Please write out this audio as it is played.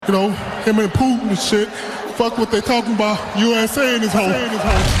You know, him and Putin and shit. Fuck what they talking about. USA and his whole.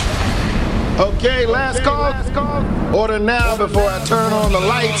 Okay, last call. Order now before I turn on the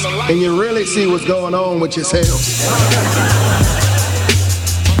lights and you really see what's going on with yourself.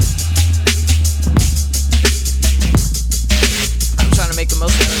 I'm trying to make the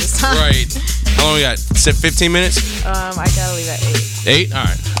most out of this time. Right. How long we got? 15 minutes? I gotta leave at 8. 8? All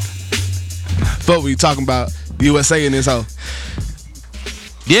right. But we talking about USA in this hoe.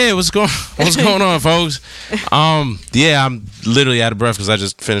 Yeah, what's going on, folks? Yeah, I'm literally out of breath because I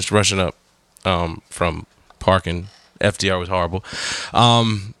just finished rushing up from parking. FDR was horrible.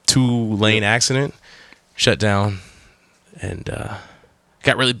 2-lane accident, shut down, and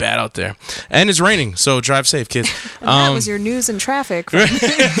got really bad out there. And it's raining, so drive safe, kids. That was your news and traffic. Your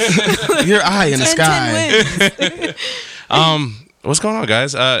eye in the sky. What's going on,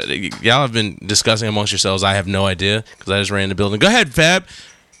 guys? Y'all have been discussing amongst yourselves. I have no idea because I just ran in the building. Go ahead, Fab.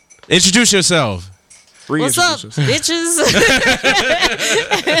 Introduce yourself. What's up, bitches?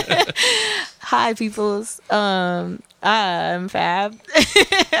 Hi, peoples. I'm Fab.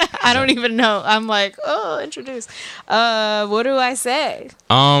 I don't even know. I'm like, introduce. What do I say?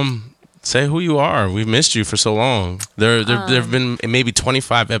 Say who you are. We've missed you for so long. There have been maybe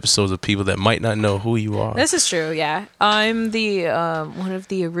 25 episodes of people that might not know who you are. This is true, yeah. I'm the one of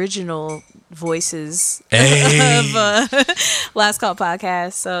the original voices of Last Call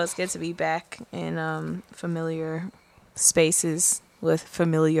Podcast, so it's good to be back in familiar spaces with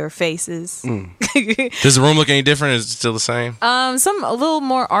familiar faces. Does the room look any different? Is it still the same? A little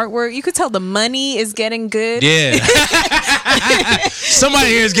more artwork. You could tell the money is getting good. Yeah. Somebody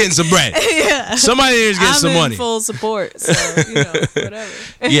here is getting some bread. Yeah. Somebody here is getting some money. I'm in full support, so, whatever.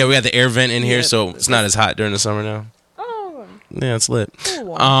 Yeah, we got the air vent in here, so it's not as hot during the summer now. Oh. Yeah, it's lit.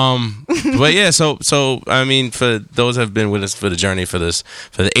 But yeah, so I mean, for those who have been with us for the journey for the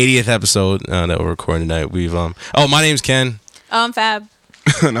 80th episode that we're recording tonight, we've my name's Ken. Fab.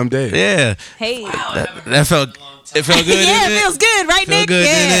 And I'm Dave. Yeah. Hey. That felt good. Yeah, it feels good, right, Nick? Good,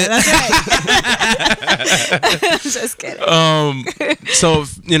 yeah, that's right. Just kidding. So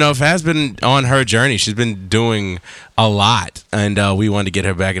Fab's been on her journey. She's been doing a lot, and we wanted to get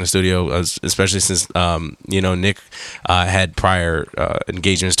her back in the studio, especially since Nick had prior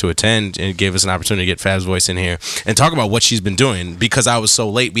engagements to attend, and it gave us an opportunity to get Fab's voice in here and talk about what she's been doing. Because I was so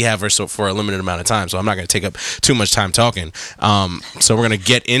late, we have her for a limited amount of time, so I'm not going to take up too much time talking. So we're going to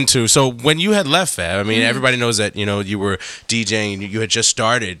get into. So when you had left, Fab, I mean, everybody knows that you were DJing. You had just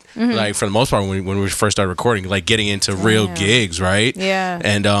started, like for the most part, when we first started recording, like getting into real gigs, right? Yeah.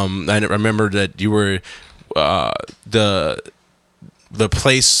 And I remember that you were. The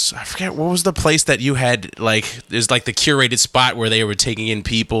place, I forget, what was the place that you had, like, there's like the curated spot where they were taking in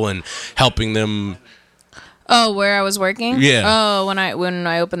people and helping them. Oh, where I was working? Yeah. Oh, when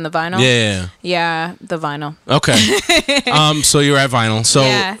I opened the vinyl? Yeah. Yeah, the vinyl. Okay. So you were at vinyl.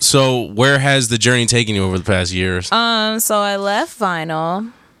 So where has the journey taken you over the past years? So I left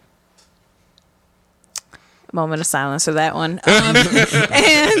vinyl. Moment of silence for that one.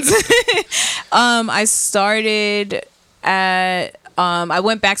 And I started at I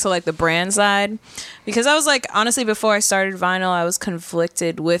went back to like the brand side because I was like, honestly, before I started vinyl, I was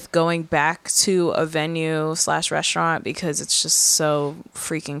conflicted with going back to a venue/restaurant because it's just so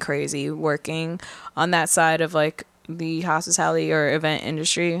freaking crazy working on that side of like the hospitality or event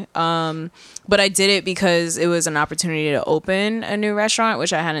industry. But I did it because it was an opportunity to open a new restaurant,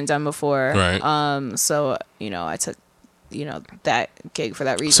 which I hadn't done before. Right. So, I took, that gig for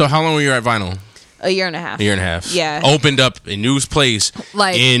that reason. So how long were you at vinyl? A year and a half. Yeah. Opened up a new place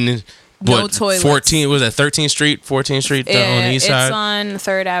like in no toilets. 14th, was that 13th Street, 14th Street on the east side? It's on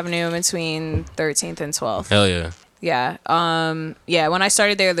 3rd Avenue between 13th and 12th. Hell yeah. Yeah. When I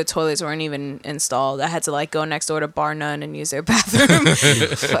started there, the toilets weren't even installed. I had to like go next door to Bar None and use their bathroom.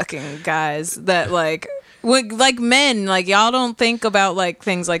 Fucking guys that like men, like y'all don't think about like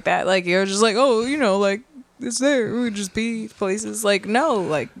things like that. Like you're just like, oh, like it's there. It would just be places. Like no,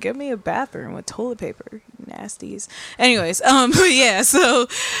 like give me a bathroom with toilet paper, nasties. Anyways, but yeah, so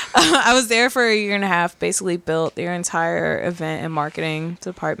I was there for a year and a half. Basically built their entire event and marketing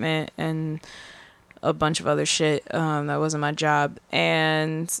department and a bunch of other shit that wasn't my job,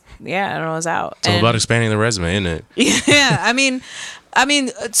 and I was out. It's all about expanding the resume, isn't it? Yeah, I mean,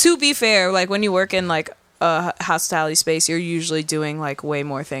 to be fair, like when you work in like a hospitality space, you're usually doing like way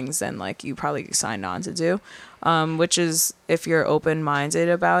more things than like you probably signed on to do, which is if you're open-minded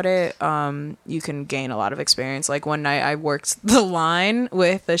about it, you can gain a lot of experience. Like one night I worked the line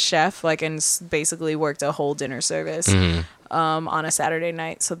with the chef, like, and basically worked a whole dinner service on a Saturday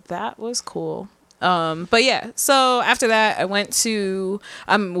night, so that was cool. But yeah, so after that, I went to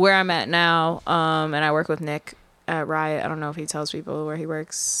where I'm at now, and I work with Nick at Riot. I don't know if he tells people where he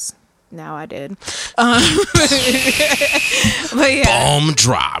works. Now I did. But yeah. Bomb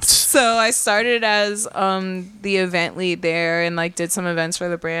dropped. So I started as the event lead there, and like did some events for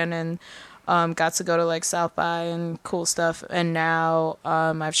the brand, and got to go to like South by and cool stuff. And now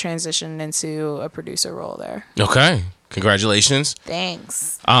I've transitioned into a producer role there. Okay. Congratulations.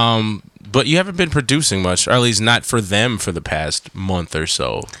 Thanks. But you haven't been producing much, or at least not for them for the past month or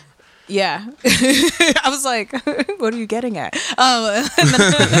so. Yeah. I was like, what are you getting at? It's kind of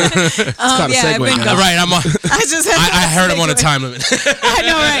I've been segue. going. Right. I heard I'm on a segue. time limit. I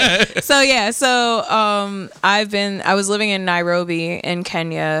know, right? So yeah, I was living in Nairobi in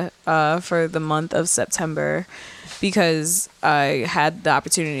Kenya for the month of September because I had the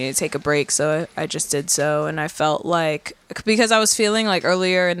opportunity to take a break, so I just did so. And I felt like, because I was feeling like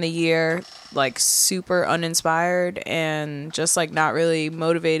earlier in the year like super uninspired and just like not really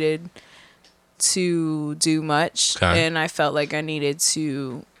motivated to do much. Okay. And I felt like I needed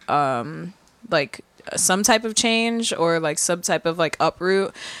to like some type of change or like some type of like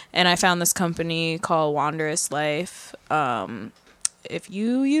uproot. And I found this company called Wanderous Life. If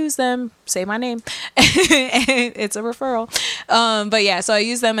you use them, say my name. It's a referral. But yeah, so I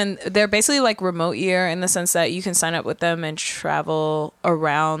use them, and they're basically like remote year in the sense that you can sign up with them and travel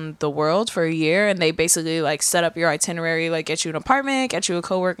around the world for a year. And they basically like set up your itinerary, like get you an apartment, get you a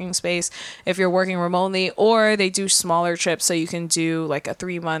co-working space if you're working remotely, or they do smaller trips. So you can do like a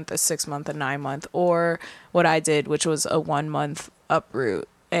 3 month, a 6 month, a 9 month, or what I did, which was a 1 month uproot.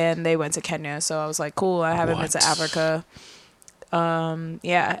 And they went to Kenya. So I was like, cool, I haven't been to Africa.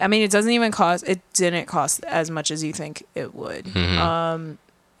 Yeah, I mean, it didn't cost as much as you think it would. Mm-hmm.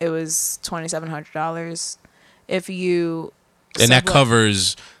 It was $2,700 if you And that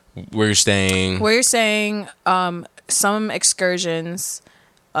covers where you're staying, some excursions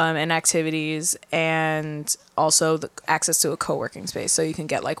and activities, and also the access to a co-working space, so you can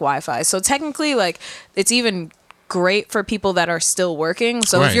get like Wi-Fi. So technically, like, it's even great for people that are still working.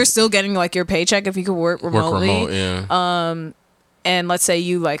 So Right. if you're still getting like your paycheck, if you could work remotely, yeah. and let's say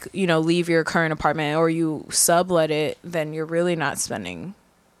you like, you know, leave your current apartment or you sublet it, then you're really not spending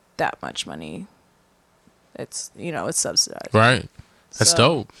that much money. It's, you know, it's subsidized. Right. That's So,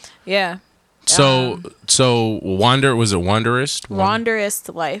 dope. Yeah. So was it Wanderist? Wanderous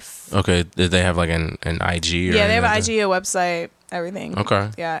Life. Okay. Did they have like an IG or Yeah, they have an anything? IG, a website, everything.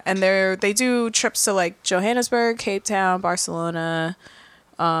 Okay. Yeah, and they do trips to like Johannesburg, Cape Town, Barcelona,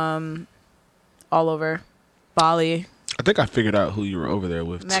 all over, Bali, I think I figured out who you were over there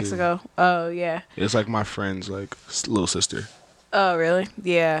with. Mexico. Too. Oh yeah. It's like my friend's like little sister. Oh really?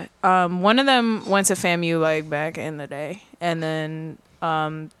 Yeah. One of them went to FAMU like back in the day, and then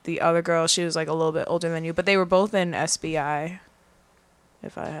the other girl, she was like a little bit older than you, but they were both in SBI.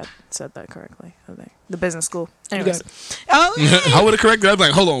 If I had said that correctly, I think the business school. Anyways, I would have corrected. I was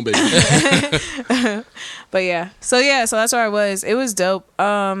like, hold on, baby. but yeah, so that's where I was. It was dope.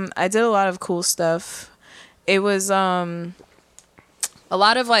 I did a lot of cool stuff. It was a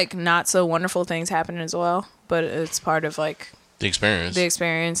lot of like not so wonderful things happening as well, but it's part of like The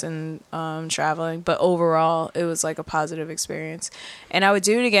experience and traveling. But overall, it was like a positive experience, and I would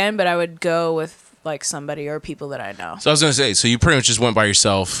do it again, but I would go with like somebody or people that I know. So I was gonna say, so you pretty much just went by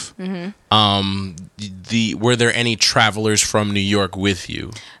yourself. Mm-hmm. Were there any travelers from New York with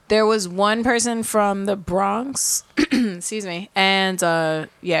you? There was one person from the Bronx, excuse me, and I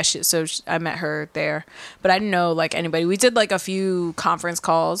met her there, but I didn't know like anybody. We did like a few conference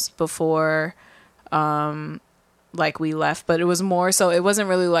calls before, like we left, but it was more so. It wasn't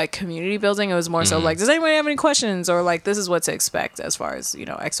really like community building. It was more so like, does anybody have any questions, or like this is what to expect as far as, you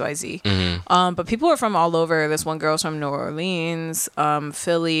know, XYZ. But people are from all over. This one girl's from New Orleans,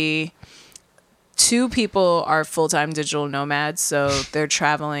 Philly. 2 people are full-time digital nomads, so they're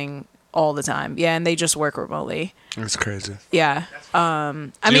traveling all the time. Yeah, and they just work remotely. That's crazy. Yeah. I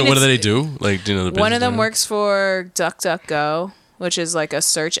mean, What do they do? Like, do you know the business? one of them works for DuckDuckGo, which is like a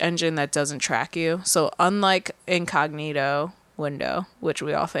search engine that doesn't track you. So unlike Incognito Window, which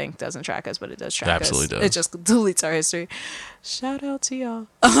we all think doesn't track us, but it does track us. Absolutely does. It just deletes our history. Shout out to y'all.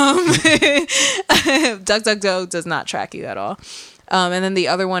 DuckDuckGo does not track you at all. And then the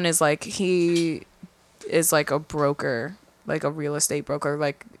other one is like, he is like a broker, like a real estate broker,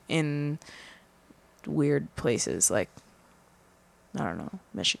 like in weird places, like, I don't know,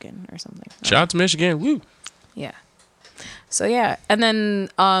 Michigan or something. Shout out to Michigan. Woo. Yeah. So yeah, and then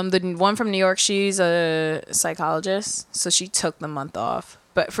the one from New York, she's a psychologist, so she took the month off.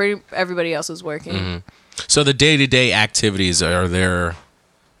 But for everybody else was working. So the day-to-day activities, are there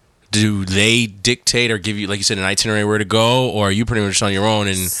do they dictate or give you, like you said, an itinerary where to go, or are you pretty much on your own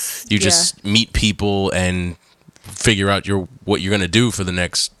and you just meet people and figure out what you're gonna do for the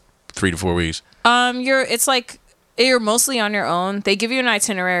next 3 to 4 weeks? You're mostly on your own. They give you an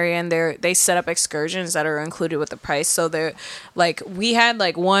itinerary and they set up excursions that are included with the price. So they're like, we had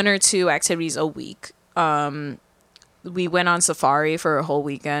like 1 or 2 activities a week. We went on safari for a whole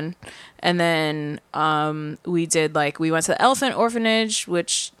weekend, and then we went to the elephant orphanage,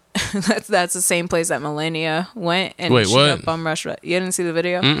 which that's the same place that Millennia went, and Wait, she what? got bum rushed. You didn't see the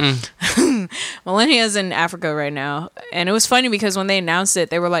video? Millennia's in Africa right now, and it was funny because when they announced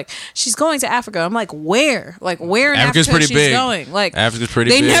it, they were like, "She's going to Africa." I'm like, "Where? Like, where in Africa's Africa pretty she's big. going?" Like, Africa's pretty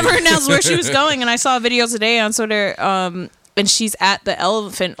they big. never announced where she was going, and I saw a video today on Twitter, and she's at the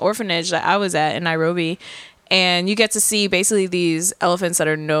elephant orphanage that I was at in Nairobi. And you get to see basically these elephants that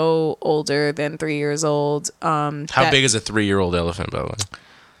are no older than 3 years old. How big is a 3-year-old elephant, by the way?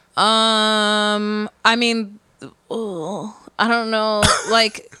 I mean, I don't know.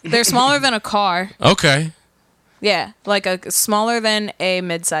 Like, they're smaller than a car. Okay. Yeah, like smaller than a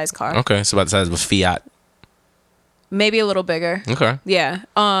mid-sized car. Okay, so about the size of a Fiat. Maybe a little bigger. Okay. Yeah.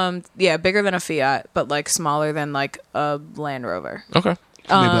 Yeah, bigger than a Fiat, but like smaller than like a Land Rover. Okay.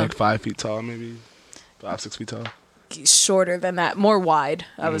 Maybe like 5 feet tall, maybe 5-6 feet tall. Shorter than that, more wide,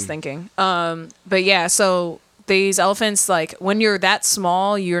 I was thinking. But yeah, so these elephants, like, when you're that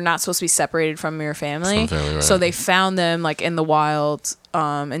small, you're not supposed to be separated from your family. Right. So they found them like in the wild,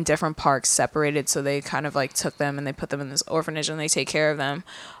 in different parks, separated. So they kind of like took them and they put them in this orphanage and they take care of them.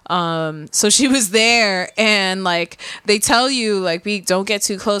 So she was there, and like they tell you like, don't get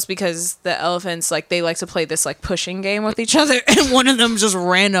too close because the elephants, like, they like to play this like pushing game with each other, and one of them just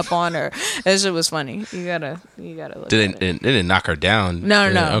ran up on her. That shit was funny. You gotta look. They didn't knock her down. No,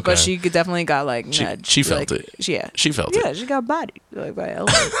 Yeah, okay. but she definitely got like nudged. she felt like, it. Yeah, She felt it. Yeah, she got bodied like by an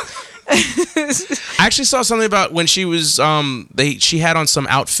elephant. I actually saw something about when she was she had on some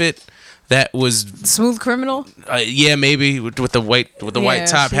outfit that was Smooth Criminal. yeah, maybe with the white white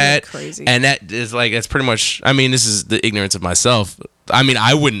top she hat, looked crazy. and that is like, that's pretty much. I mean, this is the ignorance of myself. I mean,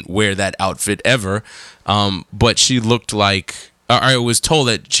 I wouldn't wear that outfit ever, but she looked like. I was told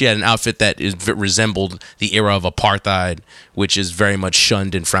that she had an outfit that resembled the era of apartheid, which is very much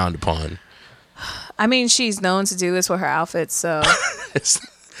shunned and frowned upon. I mean, she's known to do this with her outfits, so It's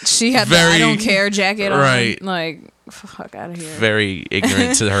she had Very- the I don't care jacket on. right. Like, fuck out of here. very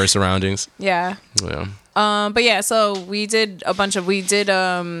ignorant to her surroundings. Yeah. Yeah. But yeah, so we did a bunch of, we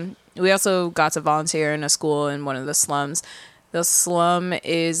also got to volunteer in a school in one of the slums. The slum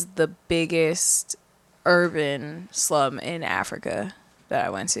is the biggest urban slum in Africa that I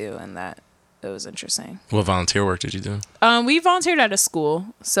went to, and that it was interesting. What volunteer work did you do? We volunteered at a school,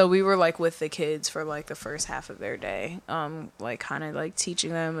 so we were like with the kids for like the first half of their day, like kind of like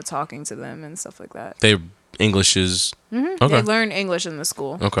teaching them and talking to them and stuff like that. English is okay. They learn English in the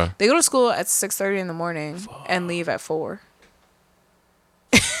school. Okay. They go to school at 6:30 in the morning and leave at 4.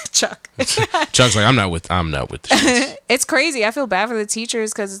 Chuck. Chuck's like, I'm not with the shits. It's crazy. I feel bad for the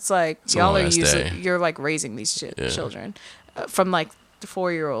teachers because it's like a y'all are long-ass day. you're like raising these children from like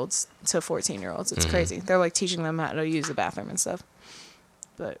 4-year-olds to 14-year-olds. It's crazy. They're like teaching them how to use the bathroom and stuff.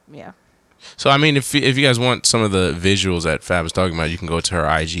 But yeah. So I mean, if you guys want some of the visuals that Fab was talking about, you can go to her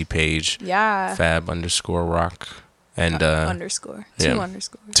IG page. Yeah. Fab_rock and underscore. yeah. 2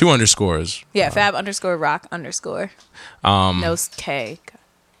 underscores. 2 underscores. Yeah, Fab_rock_. No K.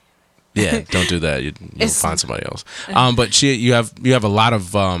 Yeah, don't do that. You'll find somebody else. But you have a lot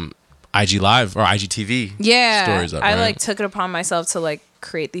of IG Live or IGTV stories up, I right? like took it upon myself to like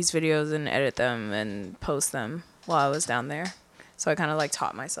create these videos and edit them and post them while I was down there. So I kind of like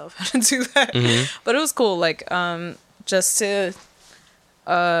taught myself how to do that. Mm-hmm. But it was cool, like just to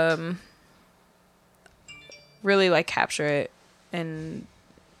really like capture it and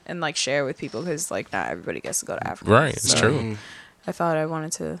like share with people, because like not everybody gets to go to Africa. Right, it's So true. I thought I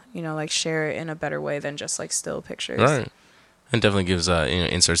wanted to, like share it in a better way than just like still pictures. Right. And definitely gives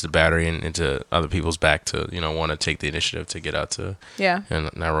inserts the battery into other people's back to want to take the initiative to get out to Yeah.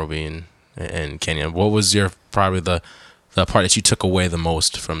 Nairobi and Kenya. What was your probably the part that you took away the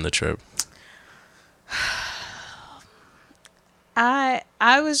most from the trip? I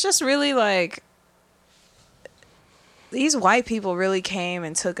was just really like, these white people really came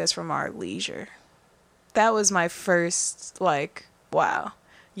and took us from our leisure. That was my first like, wow.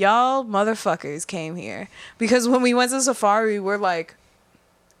 Y'all motherfuckers came here. Because when we went to safari, we're like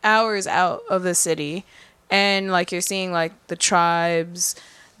hours out of the city, and like you're seeing like the tribes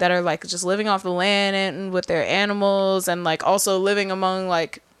that are like just living off the land and with their animals, and like also living among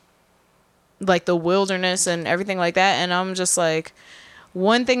like the wilderness and everything like that. And I'm just like,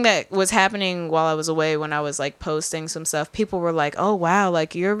 one thing that was happening while I was away, when I was like posting some stuff, people were like, "Oh wow,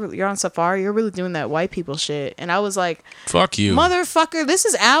 like you're on safari, you're really doing that white people shit," and I was like, "Fuck you, motherfucker! This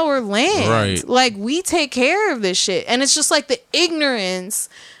is our land. Right. Like we take care of this shit." And it's just like the ignorance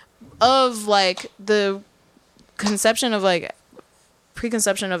of like the preconception of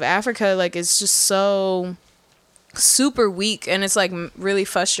Africa, like it's just so super weak, and it's like really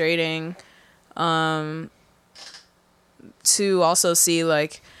frustrating. To also see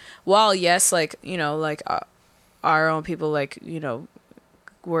like, while yes, like, you know, like our own people, like, you know,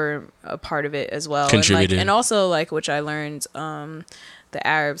 were a part of it as well, contributed. and also like, which I learned, the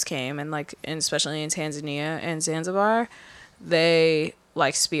Arabs came, and like, and especially in Tanzania and Zanzibar, they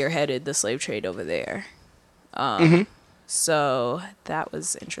like spearheaded the slave trade over there. So that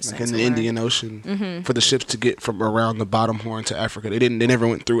was interesting. Like in the Indian Ocean, for the ships to get from around the bottom horn to Africa. They never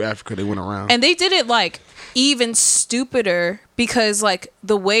went through Africa. They went around. And they did it like even stupider, because like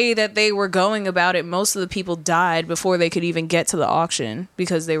the way that they were going about it, most of the people died before they could even get to the auction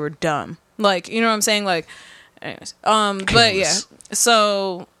because they were dumb. Like, you know what I'm saying? Like, anyways. But yeah.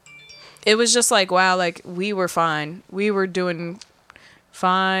 So it was just like, wow, like we were fine. We were doing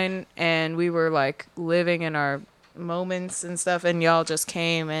fine, and we were like living in our moments and stuff, and y'all just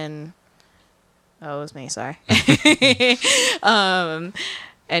came and it was me, sorry. And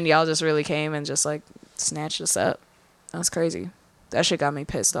y'all just really came and just like snatched us up. That was crazy. That shit got me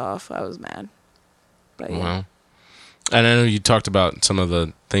pissed off. I was mad. But yeah. Wow. And I know you talked about some of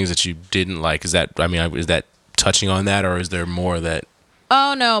the things that you didn't like. Is that touching on that, or is there more that?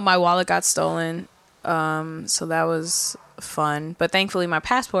 Oh no, my wallet got stolen. So that was fun. But thankfully my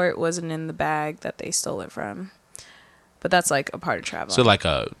passport wasn't in the bag that they stole it from. But that's like a part of traveling. So like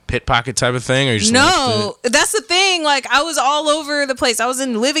a pit pocket type of thing, or you just no? That's the thing. Like I was all over the place. I was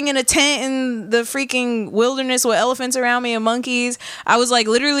living in a tent in the freaking wilderness with elephants around me and monkeys. I was like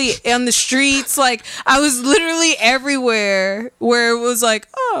literally on the streets. Like I was literally everywhere. Where it was like,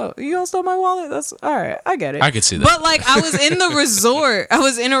 oh, you all stole my wallet. That's all right. I get it. I could see that. But like I was in the resort. I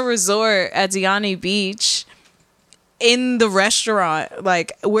was in a resort at Diani Beach, in the restaurant,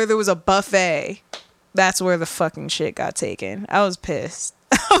 like where there was a buffet. That's where the fucking shit got taken. I was pissed.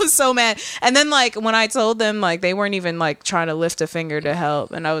 I was so mad. And then like when I told them, like they weren't even like trying to lift a finger to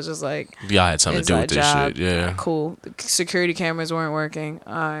help, and I was just like, y'all had something to do with this shit. Yeah, cool. The security cameras weren't working.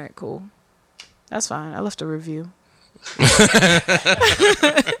 All right, cool. That's fine. I left a review.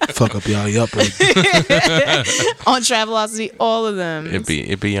 Fuck up y'all yup. On Travelocity, all of them.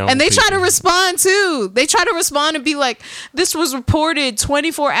 It be on. And they try to respond too. They try to respond and be like, this was reported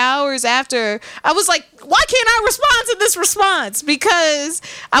 24 hours after. I was like, why can't I respond to this response? Because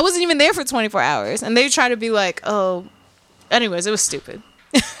I wasn't even there for 24 hours. And they try to be like, oh, anyways, it was stupid.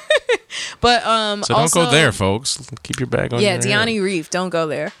 But so don't go there, folks. Keep your bag on. Yeah, Diani Reef, don't go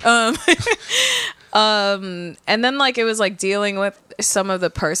there. And then like it was like dealing with some of the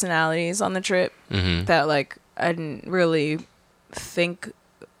personalities on the trip that like I didn't really think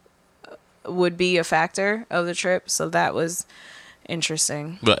would be a factor of the trip, so that was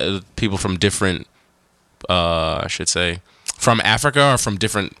interesting. But people from different, I should say, from Africa or from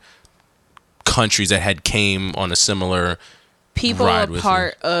different countries that had came on a similar people ride a with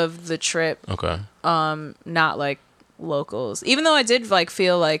part you. of the trip. Okay. Not like locals. Even though I did like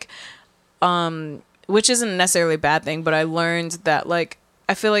feel like which isn't necessarily a bad thing, but I learned that like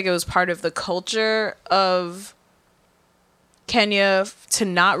I feel like it was part of the culture of Kenya to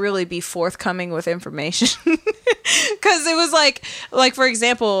not really be forthcoming with information. Because it was like for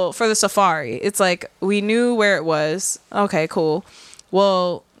example, for the safari, it's like we knew where it was. Okay, cool.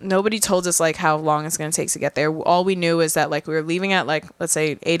 Well, nobody told us like how long it's going to take to get there. All we knew is that like we were leaving at like, let's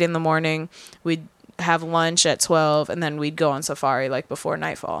say 8 a.m. We'd have lunch at 12, and then we'd go on safari like before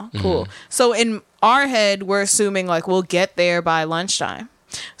nightfall. Cool. So in our head, we're assuming like we'll get there by lunchtime.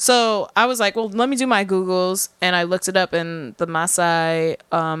 So I was like, well, let me do my Googles, and I looked it up, and the Masai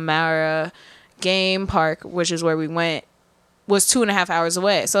Mara Game Park, which is where we went, was 2.5 hours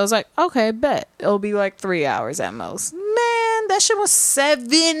away. So I was like, okay, bet it'll be like 3 hours at most. Man, that shit was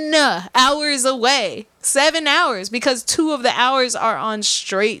 7 hours away. 7 hours, because 2 of the hours are on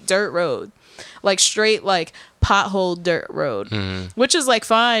straight dirt road, like straight like pothole dirt road, which is like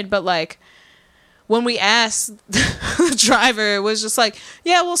fine, but like when we asked the driver, it was just like,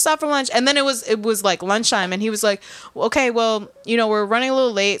 yeah, we'll stop for lunch. And then it was like lunchtime, and he was like, okay, well, you know, we're running a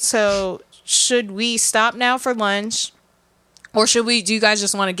little late, so should we stop now for lunch, or do you guys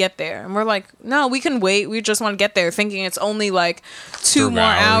just want to get there? And we're like, no, we can wait. We just want to get there, thinking it's only like 2 more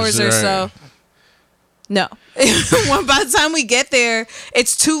hours or so. No. By the time we get there,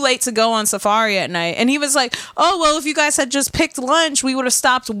 it's too late to go on safari at night. And he was like, oh, well, if you guys had just picked lunch, we would have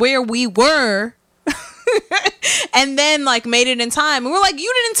stopped where we were and then like made it in time. And we're like,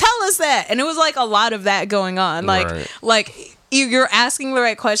 you didn't tell us that. And it was like a lot of that going on. Like you're asking the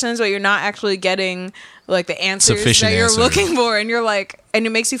right questions, but you're not actually getting like the answers Sufficient that you're answer. looking for. And you're like, and it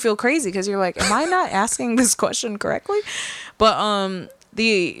makes you feel crazy because you're like, am I not asking this question correctly? But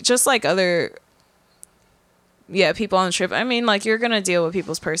just like other people on the trip, I mean, like, you're gonna deal with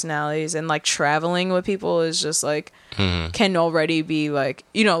people's personalities, and like traveling with people is just like can already be like,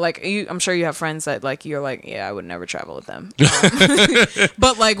 you know, like I'm sure you have friends that like you're like, yeah, I would never travel with them.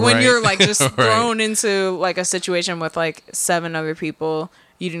 But like when Right. you're like just Right. thrown into like a situation with like 7 other people,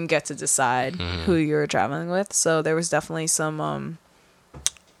 you didn't get to decide who you were traveling with. So there was definitely some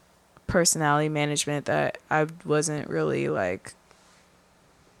personality management that I wasn't really like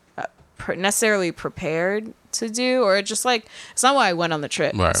necessarily prepared to do, or just like it's not why I went on the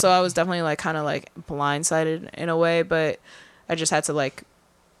trip. Right. So I was definitely like kind of like blindsided in a way, but I just had to like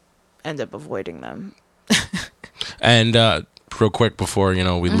end up avoiding them. And real quick before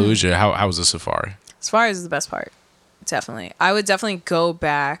we lose you, how was the safari? Safari is the best part. Definitely. I would definitely go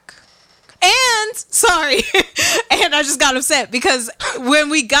back. And sorry, and I just got upset because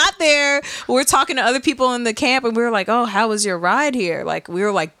when we got there, we were talking to other people in the camp, and we were like, "Oh, how was your ride here?" Like we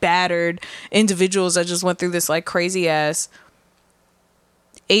were like battered individuals that just went through this like crazy ass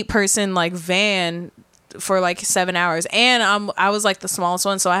 8-person like van for like 7 hours, and I was like the smallest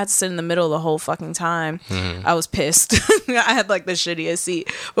one, so I had to sit in the middle the whole fucking time. I was pissed. I had like the shittiest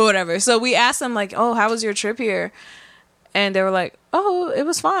seat, but whatever. So we asked them like, "Oh, how was your trip here?" And they were like, oh, it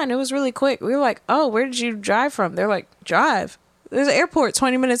was fine. It was really quick. We were like, oh, where did you drive from? They're like, drive. There's an airport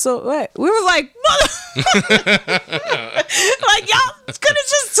 20 minutes away. We were like, mother. Like, y'all could have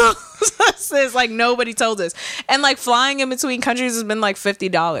just told us this. Like, nobody told us. And, like, flying in between countries has been, like,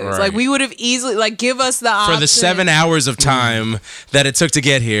 $50. Right. Like, we would have easily, like, give us the option. For the 7 hours of time that it took to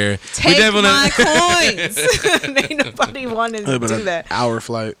get here. Take my coins. Ain't nobody wanted to do that. Hour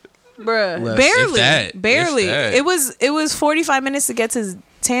flight. Bruh, Less. barely, If that. barely. If that. It was 45 minutes to get to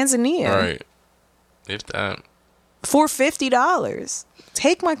Tanzania. Right. If that. For $50.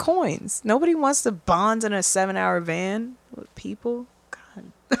 Take my coins. Nobody wants to bond in a 7-hour van with people.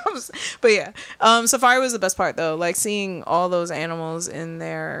 God. But yeah, safari was the best part though. Like seeing all those animals in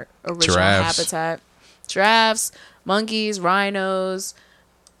their original habitat. Giraffes, monkeys, rhinos,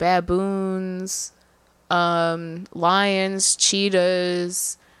 baboons, lions,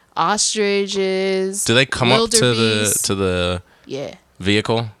 cheetahs, ostriches. Do they come up to wildebeest. the Yeah.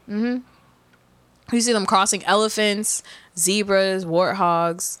 vehicle? You see them crossing elephants, zebras,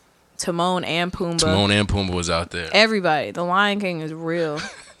 warthogs, Timon and Pumbaa. Timon and Pumbaa was out there. Everybody. The Lion King is real.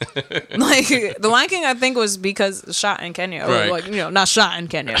 Like, the Lion King, I think, was because shot in Kenya. Or Right. like, not shot in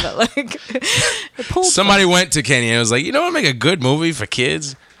Kenya, but like, it pulled Somebody went to Kenya and was like, you know what, make a good movie for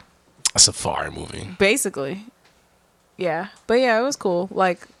kids? A safari movie. basically. Yeah. But yeah, it was cool.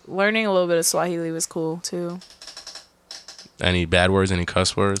 Like, learning a little bit of Swahili was cool, too. Any bad words? Any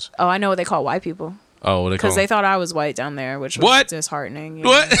cuss words? Oh, I know what they call white people. Oh, what they call Because they thought I was white down there, which was What? disheartening. you know?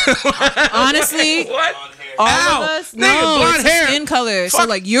 What? Honestly, What? all How? of us, Nigga, no, blonde it's the hair. skin color. So Fuck.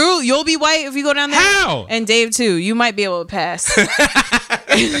 like you'll be white if you go down there. How? And Dave too. You might be able to pass.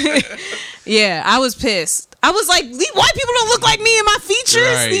 Yeah, I was pissed. I was like, these white people don't look like me in my features.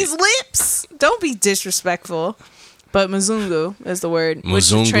 Right. These lips. Don't be disrespectful. But Mzungu is the word,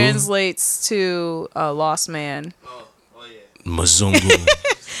 Mzungu? which translates to lost man. Mzungu.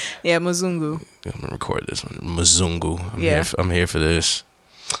 Yeah, Mzungu. I'm gonna record this one. Mzungu. Yeah. I'm here for this.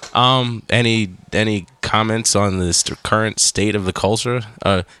 Any comments on this current state of the culture?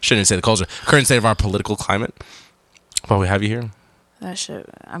 Shouldn't say the culture. Current state of our political climate. While we have you here. That shit.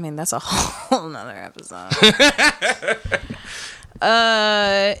 I mean, that's a whole nother episode.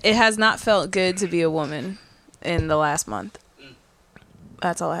 It has not felt good to be a woman in the last month.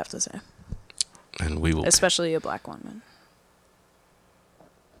 That's all I have to say. And we will Especially a black woman.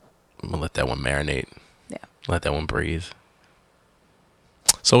 we'll let that one marinate. Yeah. Let that one breathe.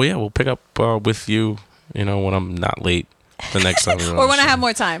 So yeah, we'll pick up with you, when I'm not late the next time. Or when I have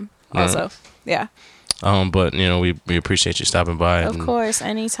more time. Also. Yeah. But we appreciate you stopping by. Of course,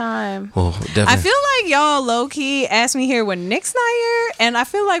 anytime. Well, definitely. I feel like y'all low key asked me here when Nick's not here, and I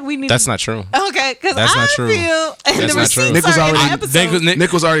feel like we need. That's not true. Okay, because That's I not true. feel and That's the not true. receipts Nick was are in the already- episode.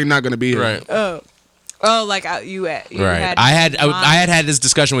 Nick was already not going to be here. Right. Oh, like you Right. had I had this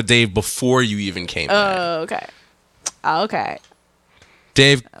discussion with Dave before you even came back. Oh, okay. Okay.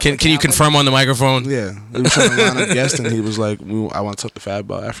 Dave, can you confirm on the microphone? Yeah. We were trying to line up guests, and he was like, I want to talk to Fab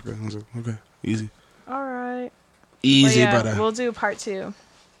about Africa. I was like, okay, easy. All right. Easy, yeah, brother. we'll do part 2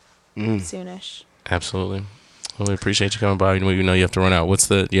 soonish. Absolutely. Well, we appreciate you coming by. You know you have to run out.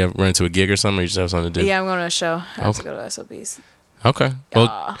 You have run into a gig or something, or you just have something to do? Yeah, I'm going to a show. I have to go to SOBs. Okay.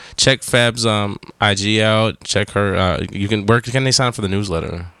 Well, check Fab's IG out. Check her. Where can they sign up for the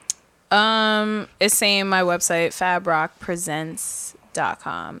newsletter? It's saying my website,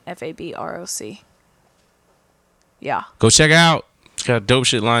 fabrockpresents.com. FABROC. Yeah. Go check it out. She's got dope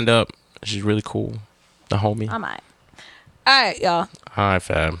shit lined up. She's really cool. The homie. I'm all right, y'all. All right,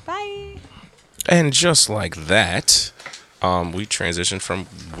 Fab. Bye. And just like that, we transitioned from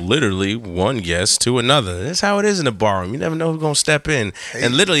literally one guest to another. That's how it is in the barroom. You never know who's going to step in.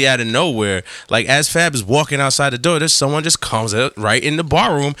 And literally out of nowhere, like as Fab is walking outside the door, there's someone just comes out right in the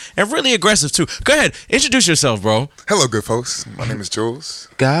barroom and really aggressive too. Go ahead. Introduce yourself, bro. Hello, good folks. My name is Jules.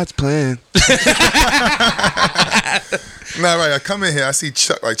 God's plan. Nah, right. I come in here, I see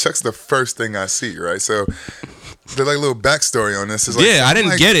Chuck. Like, Chuck's the first thing I see, right? So, the like little backstory on this is like, yeah, I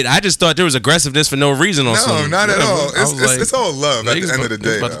didn't get it. I just thought there was aggressiveness for no reason on No, some. not at all. It's all love at niggas the end of the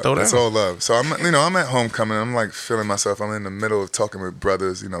day. about to throw It's down. all love. So I'm at homecoming. I'm like feeling myself. I'm in the middle of talking with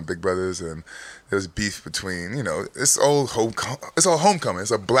brothers, big brothers, and there's beef between, it's all homecoming.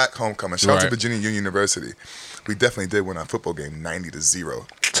 It's a black homecoming. Shout out to Right. Virginia Union University. We definitely did win our football game 90-0.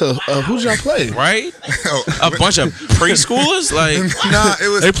 So who'd y'all play? Right? A bunch of preschoolers? Like, Nah, it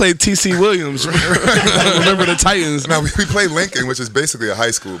was. They played T.C. Williams. Remember the Titans? No, we played Lincoln, which is basically a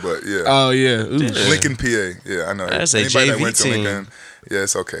high school, but yeah. Oh yeah. Ooh. Lincoln, PA. Yeah, I know. That's a Anybody that JV went to team. Lincoln, yeah,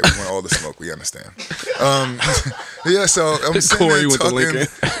 it's okay. We want all the smoke. We understand. Yeah, so I'm sitting Corey there went to talking Lincoln.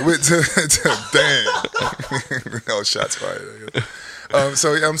 with damn. No shots fired.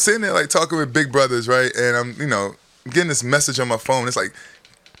 So I'm sitting there like talking with big brothers, right? And I'm getting this message on my phone. It's like,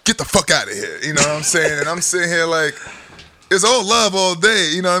 get the fuck out of here. You know what I'm saying? And I'm sitting here like, it's all love all day.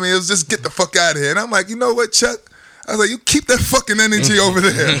 You know what I mean? It was just get the fuck out of here. And I'm like, you know what, Chuck? I was like, you keep that fucking energy over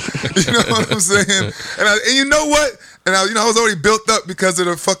there. You know what I'm saying? And you know what? And I was already built up because of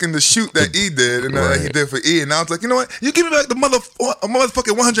the shoot that E did and that he did for E. And I was like, you know what? You give me back the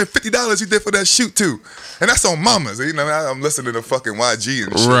motherfucking $150 you did for that shoot too. And that's on mamas. I'm listening to fucking YG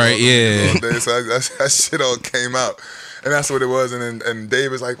and shit. Right, yeah. All day, so that shit all came out. And that's what it was. And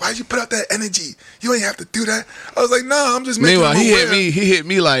Dave was like, why'd you put out that energy? You ain't have to do that. I was like, no, I'm just making Meanwhile, him he aware. hit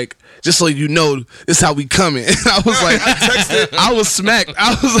me like, just so you know, this is how we coming. And I was like, I was smacked.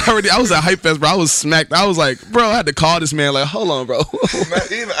 I was at Hype Fest, bro. I was smacked. I was like, bro, I had to call this man like, hold on, bro.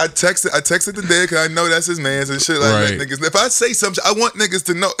 I texted the day because I know that's his man's and shit like Right. that. Niggas, if I say something, I want niggas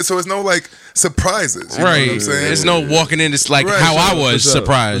to know, so it's no like surprises. You know what I'm saying? There's no walking in. It's like Right, how I for sure, was for sure,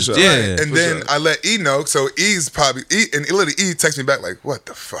 surprised. for sure. Yeah. And then I let E know, so E's probably and literally E texted me back like, "What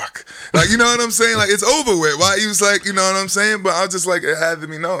the fuck?" Like, you know what I'm saying? Like, it's over with. Why he was like, you know what I'm saying? But I was just like, it had to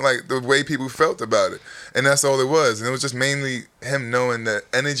be known, like the way people felt about it, and that's all it was. And it was just mainly him knowing that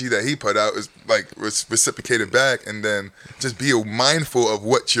energy that he put out is like reciprocated back, and then just be mindful of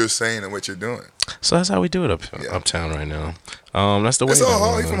what you're saying and what you're doing. So that's how we do it uptown right now. That's the way. It's all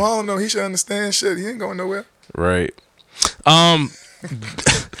Harley from Harlem, though. He should understand shit. He ain't going nowhere. Right.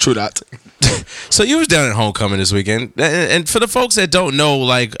 True that. So you was down at homecoming this weekend, and for the folks that don't know,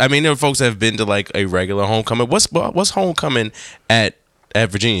 like, I mean, there are folks that have been to like a regular homecoming. What's homecoming at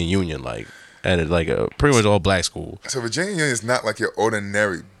Virginia Union like? At a pretty much all black school. So Virginia Union is not like your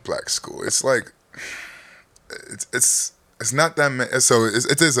ordinary black school. It's like it's not that many. So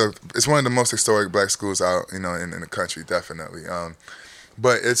it's one of the most historic black schools out in the country, definitely.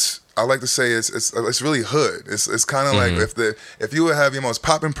 But I like to say it's really hood. It's kind of like if you would have your most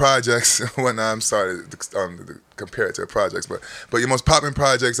popping projects when I'm sorry to compare it to projects, but your most popping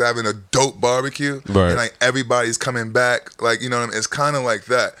projects having a dope barbecue Right. and like everybody's coming back, like, you know what I mean? It's kind of like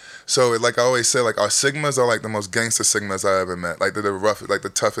that. So like I always say, like our Sigmas are like the most gangster Sigmas I ever met, like the rough, like the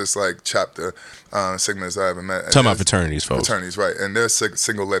toughest like chapter Sigmas I ever met. And Talking about there's- fraternities, folks. Fraternities, right? And they're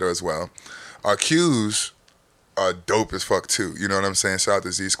single letter as well. Our Qs are dope as fuck too. You know what I'm saying? Shout out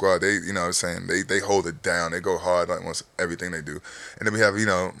to Z Squad. They, you know what I'm saying? They hold it down. They go hard on almost everything they do. And then we have,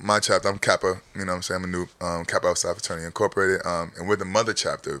 my chapter. I'm Kappa. You know what I'm saying? I'm a new Kappa Alpha Fraternity Incorporated. And we're the mother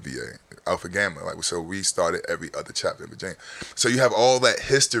chapter of VA, Alpha Gamma. Like, so we started every other chapter in Virginia. So you have all that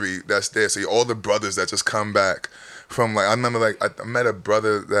history that's there. So all the brothers that just come back from like, I remember like I met a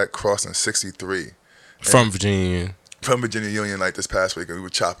brother that crossed in '63. From Virginia Union. From Virginia Union like this past week, and we were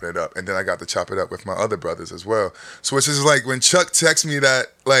chopping it up, and then I got to chop it up with my other brothers as well. So it's just like when Chuck texted me that,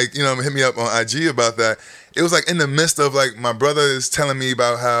 like, hit me up on IG about that, it was like in the midst of like my brother is telling me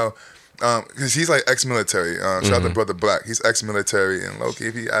about how because he's like ex-military. Shout out to Brother Black. He's ex-military, and low-key,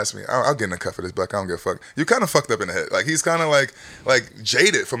 if he asked me, I'll get in the cut for this, Black. I don't give a fuck. You kind of fucked up in the head. Like, he's kind of like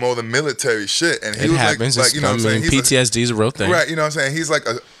jaded from all the military shit, and he It was happens. like, you know what I'm saying? PTSD is a real thing. Right, you know what I'm saying? He's like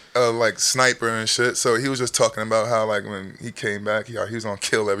a like sniper and shit. So he was just talking about how like when he came back, he was gonna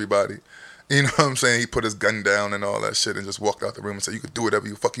kill everybody. You know what I'm saying? He put his gun down and all that shit and just walked out the room and said, you could do whatever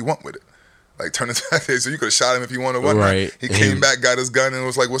you fuck you want with it. Like, turn it back. So you could have shot him if you wanted or whatnot. Right. He came back, got his gun, and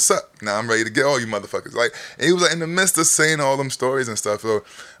was like, what's up? Now I'm ready to get all you motherfuckers. Like, and he was like in the midst of saying all them stories and stuff. So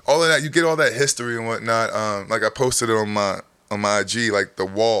all of that, you get all that history and whatnot. Like, I posted it on my IG, like the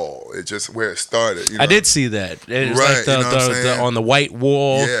wall. It just where it started. You know? I did see that. It's Right, like the, you know what I'm the saying? on the white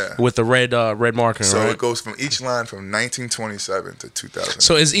wall Yeah. with the red marker. So right? it goes from each line from 1927 to 2000.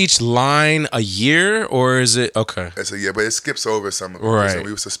 So is each line a year or is it okay? It's a year, but it skips over some of it. Right. So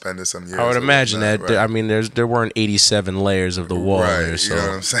we were suspended some years. I would or imagine whatnot, that. right. I mean, there weren't 87 layers of the wall Right, there. So you know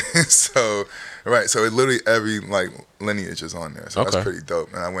what I'm saying? So, right, so it literally every like lineage is on there. So Okay. that's pretty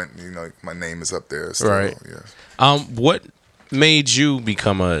dope. And I went, my name is up there. Still, Right. Yeah. What made you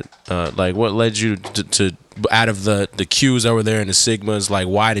become a like? What led you to out of the Qs over there and the Sigmas? Like,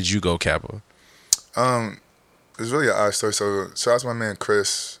 why did you go Kappa? It's really an odd story. So shout out to my man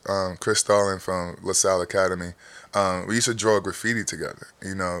Chris Starling from LaSalle Academy. We used to draw graffiti together,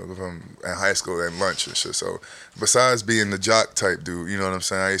 from in high school and lunch and shit. So besides being the jock type dude, you know what I'm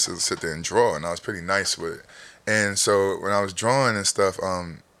saying, I used to sit there and draw, and I was pretty nice with it. And so when I was drawing and stuff,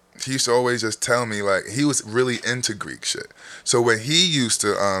 he used to always just tell me, like, he was really into Greek shit. So when he used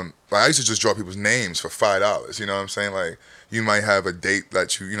to, I used to just draw people's names for $5. You know what I'm saying? Like, you might have a date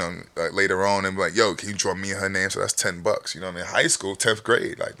that like later on and be like, yo, can you draw me and her name? So that's $10. You know what I mean? High school, 10th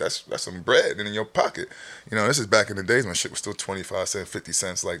grade, like that's some bread in your pocket. This is back in the days when shit was still 25 cents, 50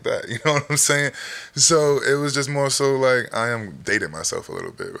 cents like that. You know what I'm saying? So it was just more so like I am dating myself a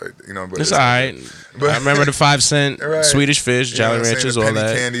little bit, right? But It's all right. I remember the 5 cent Right. Swedish fish, Jolly Ranchers, all penny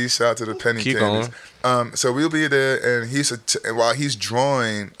that. candies. Shout out to the penny Keep candies. going. So we'll be there, and while he's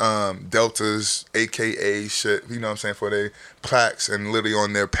drawing deltas, AKA shit, you know what I'm saying, for their plaques and literally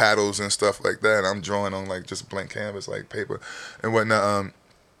on their paddles and stuff like that. I'm drawing on like just blank canvas, like paper and whatnot.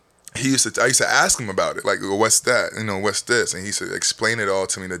 I used to ask him about it, like, what's that? What's this? And he used to explain it all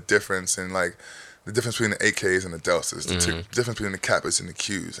to me, the difference and like the difference between the AKs and the deltas, the difference between the Kappas and the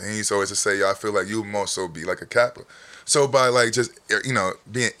Qs. And he used to always say, yo, I feel like you more so be like a Kappa. So by like just,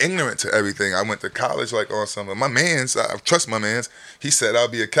 being ignorant to everything, I went to college like on some of my mans. I trust my mans. He said I'll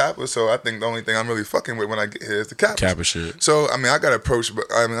be a Kappa, so I think the only thing I'm really fucking with when I get here is the Kappa. Kappa shit. So I mean, I got approached, but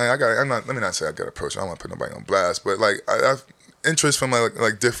let me not say I got approached. I don't want to put nobody on blast, but like I have interest from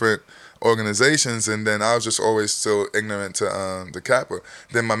like different organizations, and then I was just always still ignorant to the Kappa.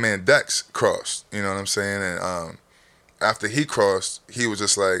 Then my man Dex crossed, you know what I'm saying, and after he crossed, he was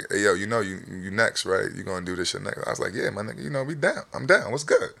just like, hey, yo, you next, right? You gonna do this shit next. I was like, yeah, my nigga, we down. I'm down. What's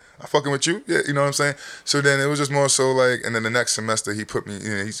good? I'm fucking with you. Yeah, you know what I'm saying? So then it was just more so like, and then the next semester he put me,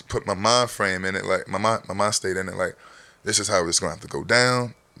 he put my mind frame in it, like my mind state in it, like, this is how it's gonna have to go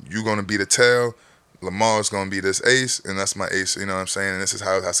down. You gonna be the tail. Lamar's gonna be this ace, and that's my ace, you know what I'm saying? And this is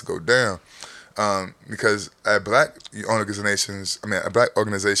how it has to go down. Because at black organizations,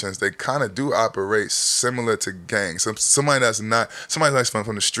 they kind of do operate similar to gangs. Somebody that's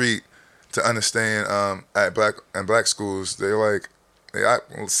from the street to understand at black schools, they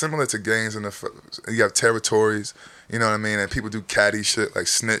act similar to gangs. You have territories, you know what I mean, and people do catty shit like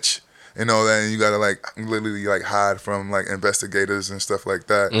snitch and all that, and you gotta like literally like hide from like investigators and stuff like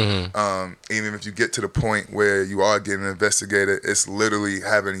that. Even if you get to the point where you are getting investigated, it's literally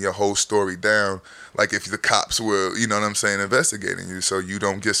having your whole story down. Like if the cops were, you know what I'm saying, investigating you, so you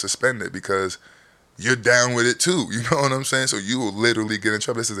don't get suspended because you're down with it too. You know what I'm saying? So you will literally get in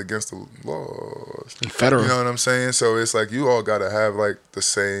trouble. This is against the laws. Federal. You know what I'm saying? So it's like you all gotta have like the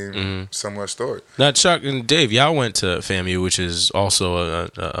same somewhat story. Now, Chuck and Dave, y'all went to FAMU, which is also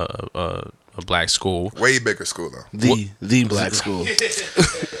a black school. Way bigger school though. The black school.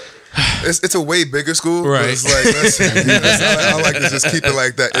 It's a way bigger school. Right. But it's like, I like to just keep it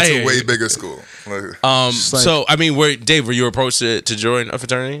like that. It's a way bigger school. Like, So I mean, Dave, were you approached to join a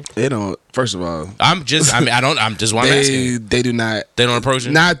fraternity? They don't. First of all, I'm just why I'm asking. they do not. They don't approach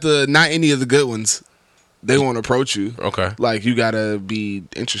you? Not any of the good ones. They won't approach you. Okay. Like you gotta be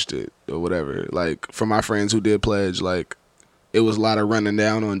interested or whatever. Like for my friends who did pledge, like it was a lot of running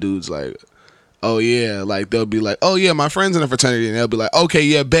down on dudes. Like, oh yeah, like they'll be like, oh yeah, my friend's in a fraternity, and they'll be like, okay,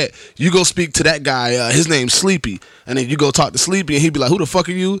 yeah, bet you go speak to that guy. His name's Sleepy, and then you go talk to Sleepy, and he'd be like, who the fuck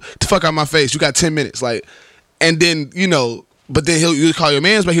are you? The fuck out my face. You got 10 minutes, like, and then but then you call your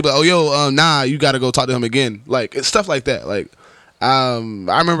man's, but he'll be like, oh yo, nah, you gotta go talk to him again. Like it's stuff like that. Like I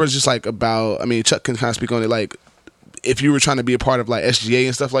remember it's just like about. I mean, Chuck can kind of speak on it. Like, if you were trying to be a part of like SGA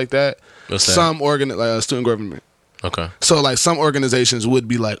and stuff like that, What's that? some student government. Okay. So like some organizations would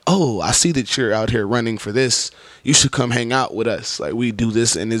be like, oh, I see that you're out here running for this. You should come hang out with us. Like we do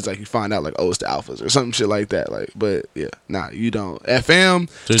this, and it's like you find out like, oh, it's the alphas or some shit like that. Like, but yeah, nah, you don't. FM,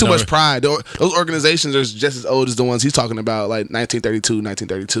 There's too no- much pride. Those organizations are just as old as the ones he's talking about, like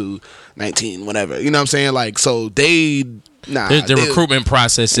 1932, 19 whatever. You know what I'm saying? Like, so they nah. The recruitment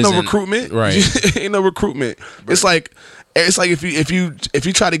process no isn't recruitment, right. Ain't no recruitment. It's like if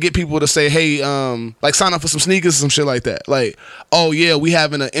you try to get people to say, hey, like sign up for some sneakers, some shit like that. Like, oh yeah, we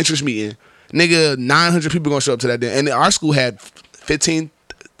having an interest meeting, nigga. 900 people gonna show up to that day, and our school had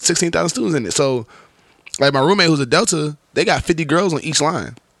 16,000 students in it. So, like my roommate who's a Delta, they got 50 girls on each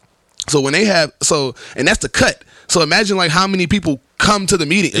line. So when they have and that's the cut. So imagine like how many people come to the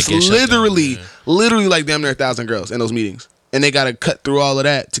meeting. It's get shut down, literally like damn near 1,000 girls in those meetings, and they got to cut through all of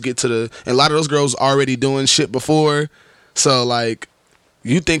that to get to the. And a lot of those girls already doing shit before. So like,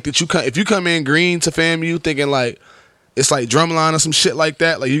 you think that if you come in green to FAMU thinking like it's like drumline or some shit like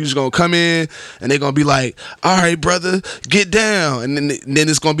that, like you just gonna come in and they gonna be like, all right, brother, get down, and then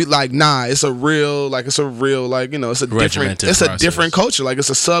it's gonna be like, nah, it's a real like it's a Regimented different culture, like it's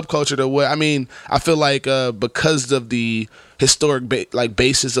a subculture to what I mean. I feel like because of the historic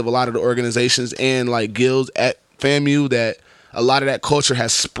basis of a lot of the organizations and like guilds at FAMU, that a lot of that culture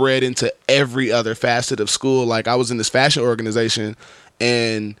has spread into every other facet of school. Like I was in this fashion organization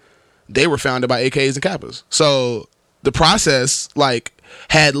and they were founded by AKs and Kappas. So the process like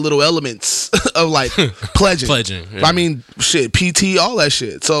had little elements of like pledging. Yeah. I mean, shit, PT, all that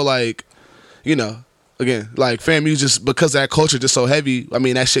shit. So like, you know, again, like FAMU just because that culture just so heavy. I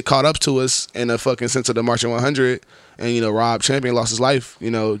mean, that shit caught up to us in a fucking sense of the Marching 100, and you know, Rob Champion lost his life,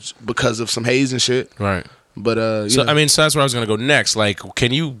 you know, because of some haze and shit. Right. But so that's where I was gonna go next. Like,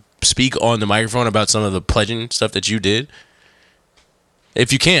 can you speak on the microphone about some of the pledging stuff that you did?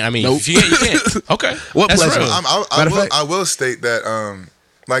 If you can't, I mean, nope. if you can't. Okay. What That's pledging? real. I will state that,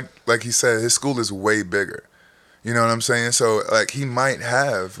 like he said, his school is way bigger. You know what I'm saying? So like he might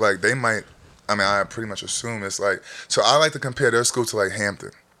have they might. I mean, I pretty much assume it's like. So I like to compare their school to like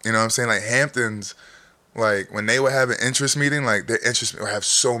Hampton. You know what I'm saying? Like Hampton's. Like when they would have an interest meeting, like their interest would have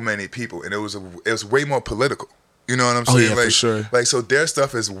so many people, and it was way more political. You know what I'm saying? Oh yeah, like, for sure. Like so, their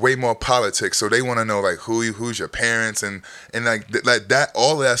stuff is way more politics. So they want to know like who's your parents and like that.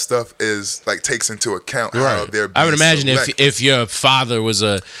 All of that stuff is like takes into account how they're. I would being imagine selected. if your father was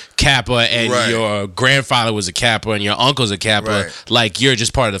a Kappa and Right. your grandfather was a Kappa and your uncle's a Kappa, Right. like you're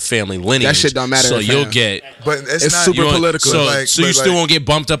just part of the family lineage. That shit don't matter So at you'll fam. get. But it's not super you know, political. So, Like, so you but, still like- won't get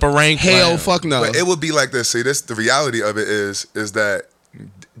bumped up a rank. Hell, Like, fuck no. But it would be like this. See, the reality of it is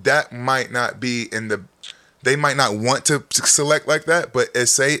that might not be in the. They might not want to select like that, but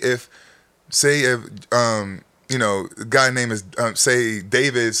say if you know, a guy name is say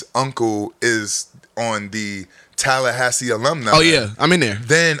David's uncle is on the Tallahassee alumni. Oh yeah, I'm in there.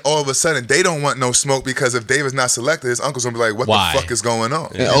 Then all of a sudden they don't want no smoke because if David's not selected, his uncle's gonna be like, "What Why? the fuck is going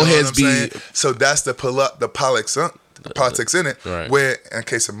on?" Yeah, You know old what heads I'm be- saying? So that's the politics in it. Right. Where in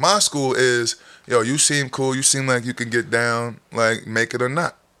case of my school is, yo, you seem cool, you seem like you can get down, like make it or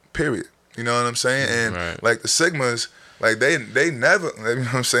not. Period. You know what I'm saying? And Right. like the Sigmas, like they never, you know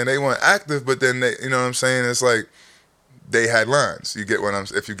what I'm saying? They weren't active, but then they, you know what I'm saying? It's like they had lines. You get what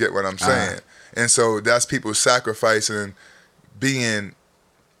I'm saying? And so that's people sacrificing being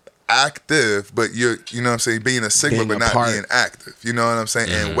active, but you know what I'm saying, being a Sigma Being but a not part. being active. You know what I'm saying?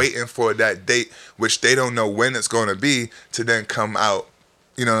 And waiting for that date, which they don't know when it's going to be, to then come out.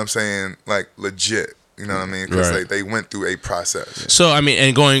 You know what I'm saying? Like legit. You know what I mean? Because Right. they went through a process. So I mean,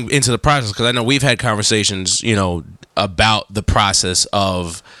 and going into the process, because I know we've had conversations, you know, about the process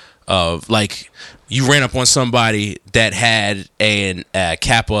of like you ran up on somebody that had a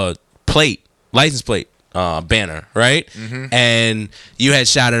Kappa license plate banner, right? Mm-hmm. And you had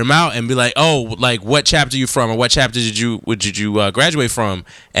shouted him out and be like, "Oh, like what chapter you from, or what chapter did you graduate from?"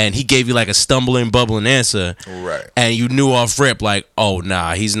 And he gave you like a stumbling, bubbling answer, Right. and you knew off rip like, "Oh,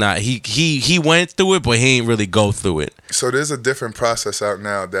 nah, he's not. He went through it, but he ain't really go through it." So there's a different process out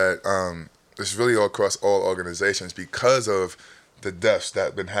now that is really all across all organizations because of the deaths that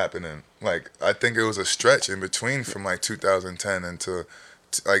have been happening. Like I think it was a stretch in between from like 2010 into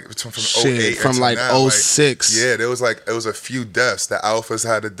like from 08 from until like now, 06. yeah, it was a few deaths. The Alphas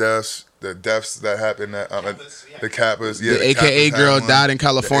had the deaths that happened at the Kappas. Yeah, The AKA Kappas had girl one. died in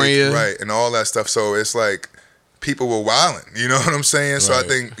California. Right, and all that stuff. So it's like people were wilding. You know what I'm saying? So I Right.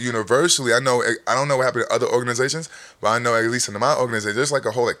 think universally, I don't know what happened to other organizations, but I know at least in my organization, there's like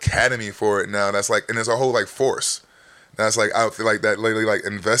a whole academy for it now. That's like, and there's a whole like force That's like out there like that literally like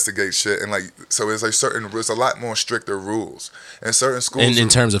investigate shit and like so it's like there's a lot more stricter rules and certain schools In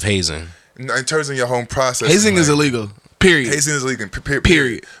terms of hazing. in terms of your home process. Hazing is like, illegal. Period. Hazing is illegal.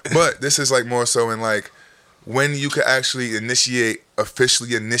 Period. But this is like more so in like when you could actually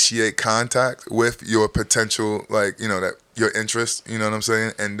officially initiate contact with your potential, like, you know, that your interest, you know what I'm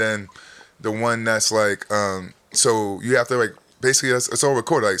saying? And then the one that's like, so you have to like, basically it's all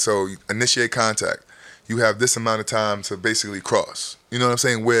recorded. Like, so you initiate contact. You have this amount of time to basically cross. You know what I'm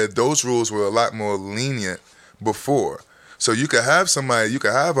saying? Where those rules were a lot more lenient before. So you could have somebody, you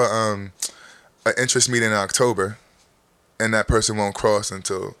could have an interest meeting in October and that person won't cross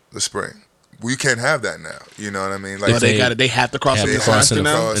until the spring. We can't have that now. You know what I mean? Like they have to cross have in to the cross semester in the-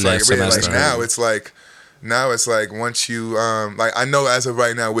 now. in that semester. Now it's like once you like I know as of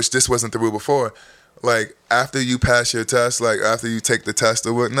right now, which this wasn't the rule before, like after you pass your test, like after you take the test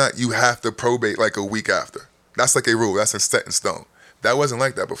or whatnot, you have to probate like a week after. That's like a rule. That's set in stone. That wasn't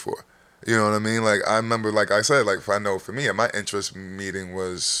like that before. You know what I mean? Like I remember, like I said, like if I know for me, my interest meeting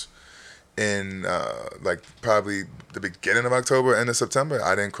was in like probably the beginning of October, end of September.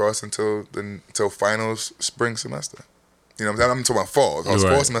 I didn't cross until finals spring semester. You know what I'm saying? I'm talking about fall. Fall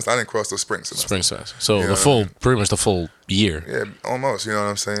Right. semester, I didn't cross till spring semester. Spring semester. So You know the what I full, pretty much the full year. Yeah, almost. You know what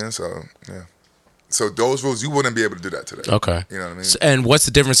I'm saying? So yeah. So those rules, you wouldn't be able to do that today. Okay. You know what I mean? And what's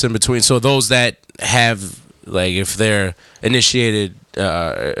the difference in between? So those that have, like, if they're initiated,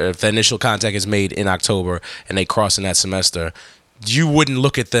 if the initial contact is made in October and they cross in that semester, you wouldn't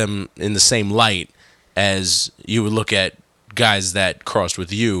look at them in the same light as you would look at guys that crossed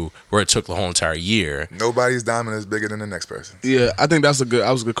with you, where it took the whole entire year. Nobody's diamond is bigger than the next person. Yeah, I think that was a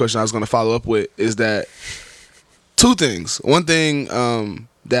good question I was going to follow up with is that two things. One thing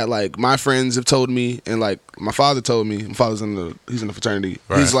that like my friends have told me and like my father told me. My father's he's in the fraternity.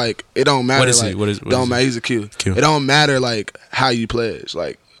 Right. He's like, it don't matter. What is he? like, What is don't he? matter. He's a Q. Q. It don't matter like how you pledge,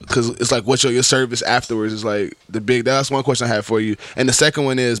 like because it's like what's your service afterwards is like the big. That's one question I have for you. And the second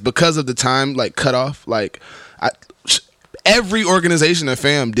one is because of the time like cutoff. Like every organization at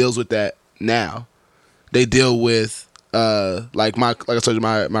FAM deals with that now. They deal with like I told you,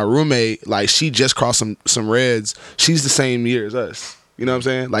 my roommate, like she just crossed some reds. She's the same year as us. You know what I'm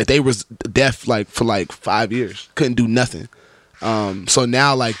saying? Like they was deaf like for like 5 years, couldn't do nothing. So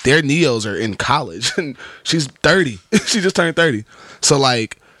now like their neos are in college and she's 30. She just turned 30. So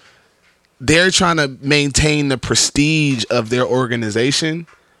like they're trying to maintain the prestige of their organization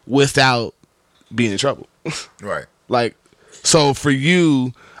without being in trouble. Right. Like, so for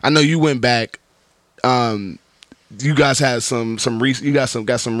you, I know you went back. You guys had some recent. You got some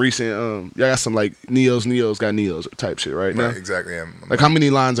recent. Y'all got some like Neos got Neos type shit, right? Now? Right, exactly. Yeah. Like how many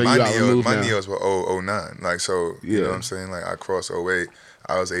lines are you out Neos, removed my now? Neos were 09. Like so, you Yeah. know what I'm saying? Like I crossed 08.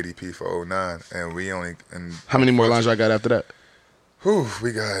 I was ADP for 09, and we only. And How many more lines y'all got after that? Whew,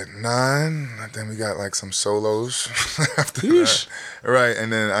 we got 9. And then we got like some solos after Yeesh. that. Right,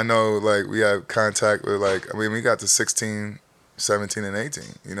 and then I know like we had contact with like we got to 16, 17, and 18.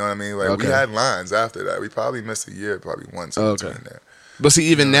 You know what I mean? Like we Okay. had lines after that. We probably missed a year, probably once in Okay. between there. But see,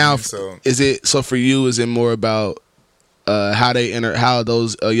 even You know what I now, mean? So- is it so for you? Is it more about how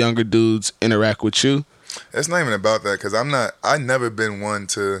those younger dudes interact with you? It's not even about that because I never been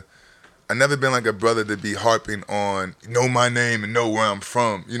like a brother to be harping on know my name and know where I'm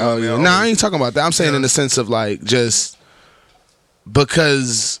from. You know what I mean? No, I ain't talking about that. I'm saying Yeah. in the sense of like just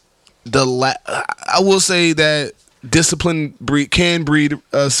because I will say that discipline can breed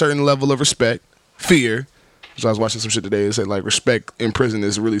a certain level of respect, fear. So I was watching some shit today. It said like respect in prison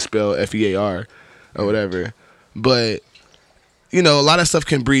is really spelled FEAR or whatever. But you know, a lot of stuff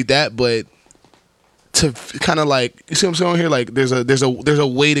can breed that. But to kind of like, you see what I'm saying here? Like there's a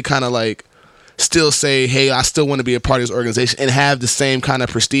way to kind of like still say, hey, I still want to be a part of this organization and have the same kind of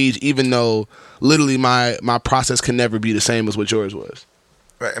prestige, even though literally my process can never be the same as what yours was.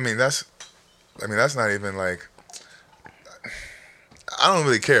 Right. I mean that's not even like. I don't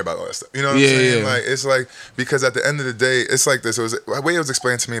really care about all that stuff. You know what I'm saying? Yeah. Like it's like because at the end of the day, it's like this. The way it was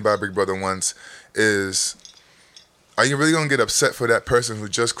explained to me by Big Brother once is, are you really gonna get upset for that person who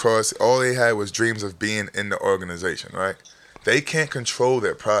just crossed? All they had was dreams of being in the organization, right? They can't control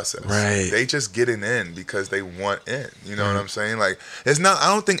their process. Right. They just getting in because they want in. You know what I'm saying? Like it's not.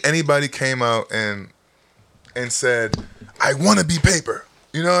 I don't think anybody came out and said, "I want to be paper."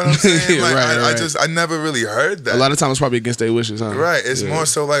 You know what I'm saying? Like Right. I never really heard that. A lot of times it's probably against their wishes, huh? Right. It's Yeah. more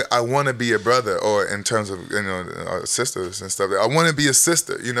so like I want to be a brother, or in terms of sisters and stuff. I want to be a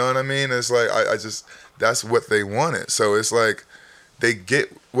sister. You know what I mean? It's like I just that's what they wanted. So it's like they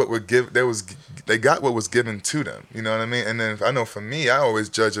get what were give. They got what was given to them. You know what I mean? And then I know for me, I always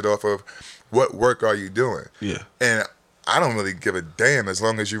judge it off of what work are you doing. Yeah. And I don't really give a damn as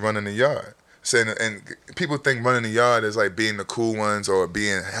long as you run in the yard. Saying, and people think running the yard is like being the cool ones or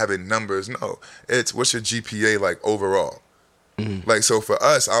having numbers. No, it's what's your GPA like overall. Like, so for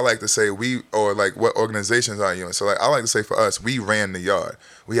us, I like to say like what organizations are you in? So like I like to say for us, we ran the yard.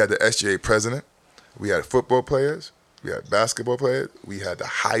 We had the SGA president, we had football players, we had basketball players, we had the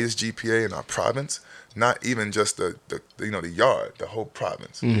highest GPA in our province. Not even just the yard, the whole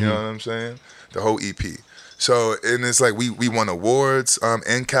province. You know what I'm saying? The whole EP. So and it's like we won awards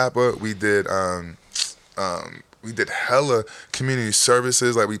in Kappa. We did hella community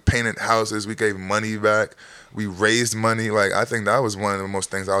services. Like we painted houses, we gave money back, we raised money. Like I think that was one of the most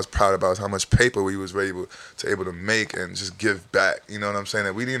things I was proud about, is how much paper we was able to make and just give back. You know what I'm saying?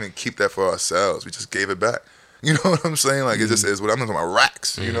 And we didn't even keep that for ourselves. We just gave it back. You know what I'm saying? Like it just is what I'm talking about,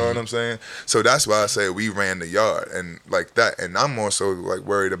 racks. You know what I'm saying? So that's why I say we ran the yard and like that. And I'm more so like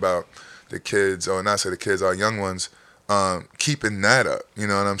worried about the kids, or not say the kids, our young ones, keeping that up. You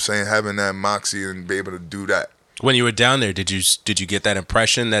know what I'm saying? Having that moxie and be able to do that. When you were down there, did you get that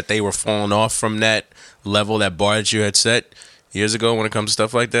impression that they were falling off from that level, that bar that you had set years ago when it comes to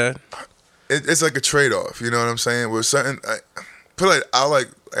stuff like that? It's like a trade-off. You know what I'm saying? With certain,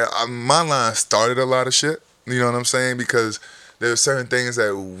 my line started a lot of shit. You know what I'm saying? Because there are certain things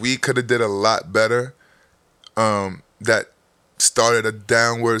that we could have did a lot better, that started a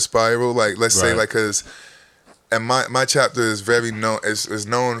downward spiral. Like let's say like, cause, and my chapter is very known is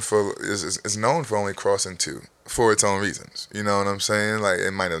known for only crossing 2 for its own reasons. You know what I'm saying? Like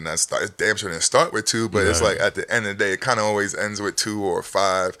it might have not started. It damn sure didn't start with 2, but it's like at the end of the day, it kind of always ends with 2 or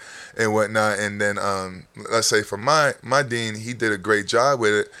 5 and whatnot. And then let's say for my dean, he did a great job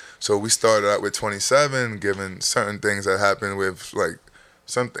with it. So we started out with 27, given certain things that happened with like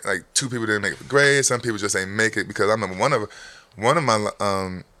something like 2 people didn't make it for grade, some people just ain't make it, because I remember one of the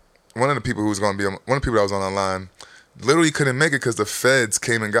people who was going to be one of the people that was on the line literally couldn't make it because the feds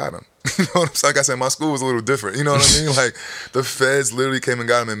came and got him. You know what I'm saying? Like I said, my school was a little different. You know what I mean? Like the feds literally came and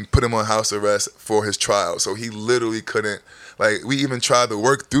got him and put him on house arrest for his trial. So he literally couldn't. Like we even tried to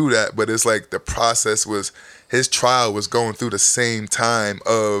work through that, but it's like the process was, his trial was going through the same time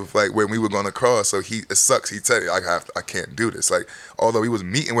of like when we were going to cross. So it sucks. He said, I can't do this. Like although we was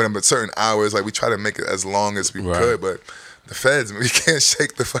meeting with him at certain hours, like we try to make it as long as we could, but the feds, we can't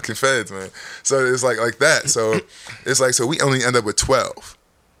shake the fucking feds, man. So it's like that. So it's like, so we only end up with 12.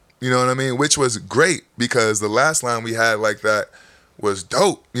 You know what I mean? Which was great, because the last line we had like that was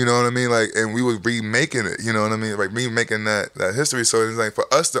dope. You know what I mean? Like, and we were remaking it. You know what I mean? Like remaking that history. So it's like for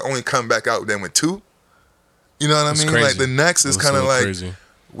us to only come back out then with 2. You know what I mean? Crazy. Like the next is kind of like crazy.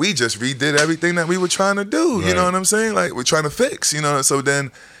 We just redid everything that we were trying to do. Right. You know what I'm saying? Like we're trying to fix. You know. So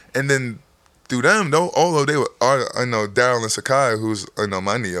then, and then. Through them, though, although they were, I know Daryl and Sakai, who's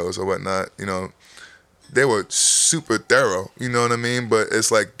my neos or whatnot, they were super thorough, you know what I mean? But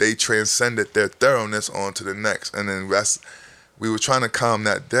it's like they transcended their thoroughness onto the next, and then we were trying to calm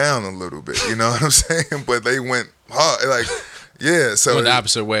that down a little bit, you know what I'm saying? But they went hard, like, yeah. So went the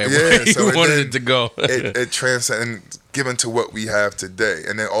opposite way. Yeah, you so wanted it to go. it transcended, given to what we have today,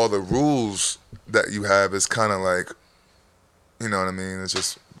 and then all the rules that you have is kind of like, you know what I mean? It's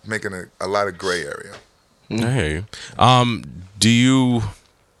just making a lot of gray area. I hear you. Do you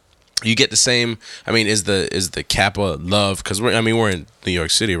get the same? I mean, is the Kappa love? Because we're in New York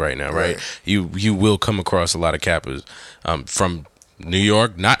City right now, right? You will come across a lot of Kappas from New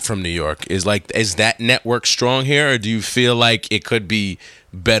York, not from New York. Is that network strong here, or do you feel like it could be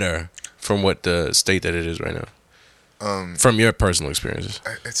better from what the state that it is right now? From your personal experiences,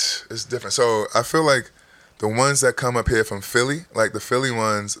 it's different. So I feel like the ones that come up here from Philly, like the Philly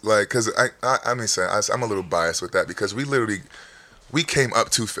ones, like, because I'm a little biased with that, because we came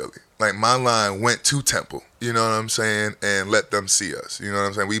up to Philly. Like my line went to Temple, you know what I'm saying, and let them see us. You know what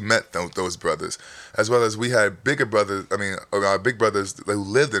I'm saying? We met those brothers, as well as we had bigger brothers. Our big brothers who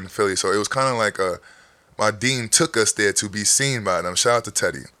lived in Philly, so it was kind of like my dean took us there to be seen by them. Shout out to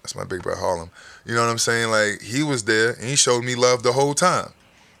Teddy, that's my big brother Harlem. You know what I'm saying? Like he was there and he showed me love the whole time.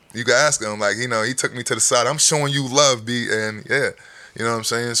 You can ask him, like, he took me to the side. I'm showing you love, B, and yeah, you know what I'm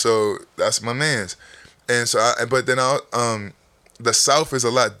saying? So that's my man's. And so, the South is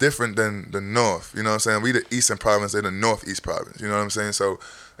a lot different than the North, you know what I'm saying? We the Eastern Province, they're the Northeast Province, you know what I'm saying? So,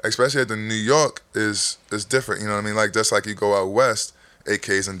 especially at the New York is different, you know what I mean? Like, just like you go out West,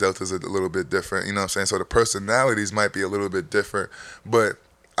 AKs and Deltas are a little bit different, you know what I'm saying? So the personalities might be a little bit different, but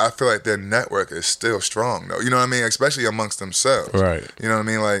I feel like their network is still strong, though. You know what I mean? Especially amongst themselves. Right. You know what I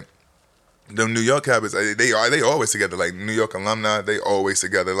mean? Like, the New York habits, they always together. Like, New York alumni, they always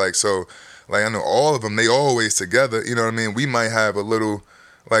together. Like, so, like, I know all of them, they always together. You know what I mean? We might have a little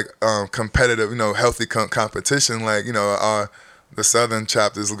competitive, healthy competition. Like, the Southern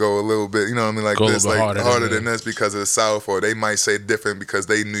chapters will go a little bit, you know what I mean, like Go a this, little like bit harder than this because of the South, or they might say different because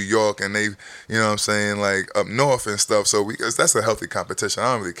they New York and they, you know what I'm saying, like up north and stuff. So that's a healthy competition.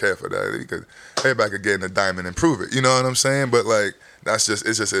 I don't really care for that because everybody could get in the diamond and prove it. You know what I'm saying? But like it just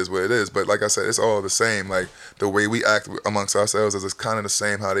is what it is. But like I said, it's all the same. Like the way we act amongst ourselves is kind of the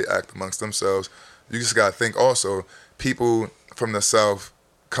same how they act amongst themselves. You just gotta think also, people from the South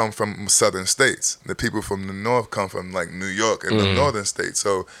come from southern states. The people from the north come from like New York and the northern states.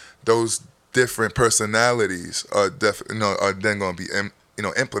 So those different personalities are then going to be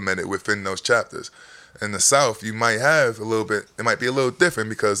implemented within those chapters. In the South, you might have it might be a little different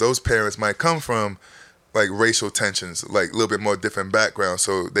because those parents might come from like racial tensions, like a little bit more different background,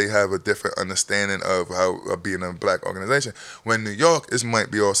 so they have a different understanding of how being a black organization. When New York, it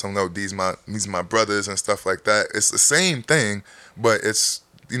might be also these my brothers and stuff like that. It's the same thing, but it's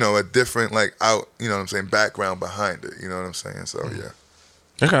a different background behind it. You know what I'm saying? So yeah.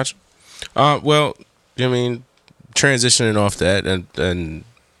 I got you. Well, I mean, transitioning off that and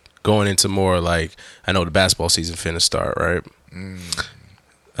going into more like, I know the basketball season finna start, right?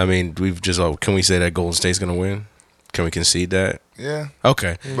 I mean, can we say that Golden State's gonna win? Can we concede that? Yeah.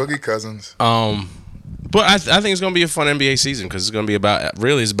 Okay. Boogie Cousins. But I think it's gonna be a fun NBA season because it's gonna be about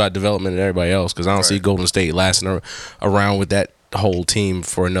development and everybody else. Because I don't see Golden State lasting around with that whole team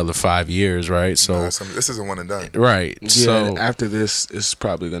for another 5 years, right? So this isn't one and done, right? Yeah, so after this, it's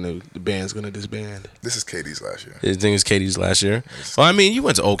probably the band's gonna disband. This is KD's last year. I think it's KD's last year. Well, I mean, you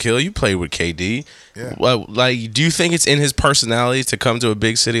went to Oak Hill, you played with KD. Yeah. Well, like, do you think it's in his personality to come to a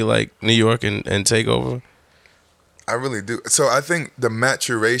big city like New York and take over? I really do. So I think the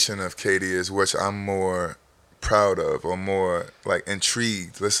maturation of KD is what I'm more proud of, or more like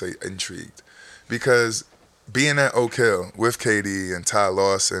intrigued. Let's say intrigued, because being at Oak Hill with KD and Ty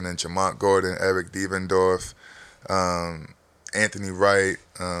Lawson and Jamont Gordon, Eric Devendorf, Anthony Wright,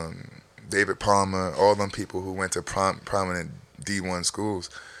 David Palmer, all them people who went to prominent D1 schools,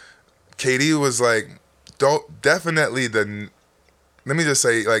 KD was like definitely let me just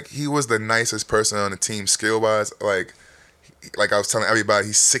say, like, he was the nicest person on the team skill-wise. Like I was telling everybody,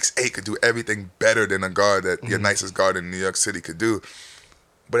 he's 6'8", could do everything better than a guard that your nicest guard in New York City could do.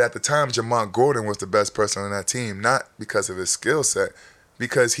 But at the time, Jamont Gordon was the best person on that team, not because of his skill set,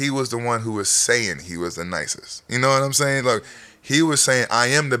 because he was the one who was saying he was the nicest. You know what I'm saying? Like, he was saying, I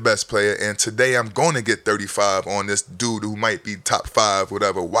am the best player, and today I'm going to get 35 on this dude who might be top 5,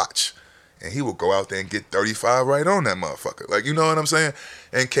 whatever, watch. And he would go out there and get 35 right on that motherfucker. Like, you know what I'm saying?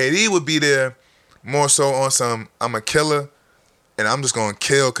 And KD would be there more so on some, I'm a killer, and I'm just going to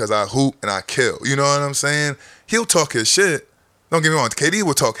kill because I hoop and I kill. You know what I'm saying? He'll talk his shit. Don't get me wrong, KD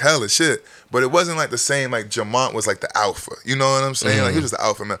will talk hella shit, but it wasn't like the same, like Jamont was like the alpha. You know what I'm saying? Like, he was the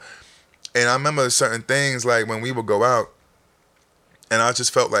alpha man. And I remember certain things, like when we would go out, and I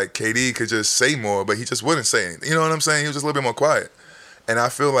just felt like KD could just say more, but he just wouldn't say anything. You know what I'm saying? He was just a little bit more quiet. And I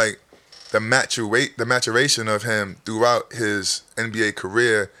feel like the maturation of him throughout his NBA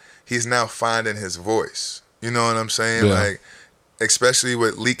career, he's now finding his voice. You know what I'm saying? Yeah. Like, especially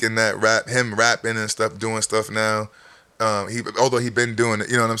with leaking that rap, him rapping and stuff, doing stuff now. Although he been doing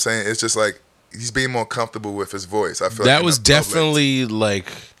it, you know what I'm saying? It's just like he's being more comfortable with his voice. I feel that was definitely like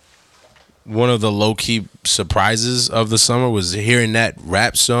one of the low key surprises of the summer was hearing that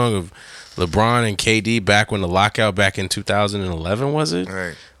rap song of LeBron and KD back when the lockout back in 2011, was it? Right.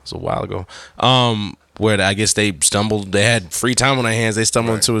 It was a while ago. Where I guess they had free time on their hands. They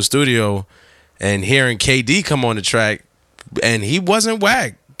stumbled into a studio, and hearing KD come on the track, and he wasn't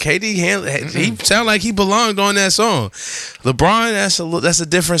whack. KD he sounded like he belonged on that song. LeBron, that's a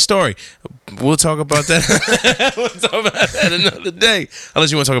different story. We'll talk about that. We'll talk about that another day. Unless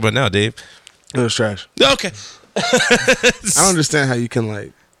you want to talk about it now, Dave. It was trash. Okay. I don't understand how you can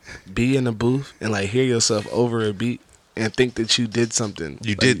like be in the booth and like hear yourself over a beat and think that you did something.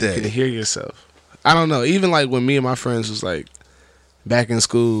 You did that. You can hear yourself. I don't know. Even like when me and my friends was like back in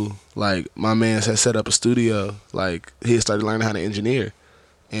school, like my man had set up a studio. Like he had started learning how to engineer.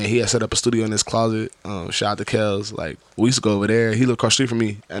 And he had set up a studio in his closet. Shout out to Kels. Like, we used to go over there. He lived across the street from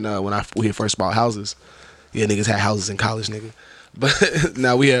me. And when we had first bought houses. Yeah, niggas had houses in college, nigga. But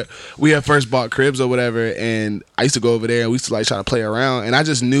now we had first bought cribs or whatever. And I used to go over there and we used to like try to play around. And I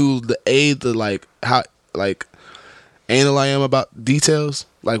just knew the like how like anal I am about details.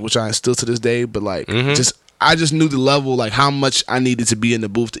 Like, which I still to this day. But like I just knew the level, like how much I needed to be in the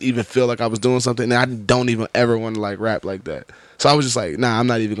booth to even feel like I was doing something. And I don't even ever want to like rap like that. So I was just like, nah, I'm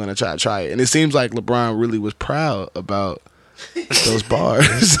not even going to try it. And it seems like LeBron really was proud about those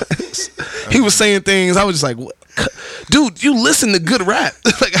bars. He was saying things. I was just like, what? dude, you listen to good rap.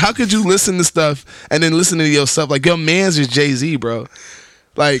 Like, how could you listen to stuff and then listen to yourself? Like, your man's is Jay-Z, bro.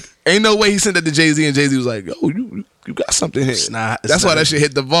 Like, ain't no way he sent that to Jay-Z and Jay-Z was like, yo, you got something here. That's why that shit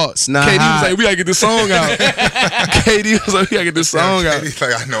hit the vault. KD was like, we gotta get this song out. KD was like, we gotta get this song out. KD's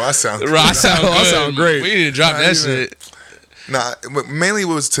like, I know I sound good. I sound great. We need to drop that shit. Nah, but mainly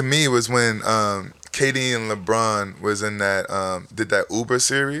was to me was when KD and LeBron was in that did that Uber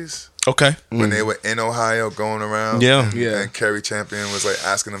series. Okay. When they were in Ohio going around. Yeah. And Kerry Champion was like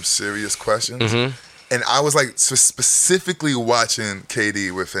asking them serious questions. And I was like specifically watching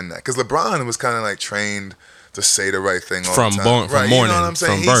KD within that. Because LeBron was kind of like trained to say the right thing all the time. From morning, you know what I'm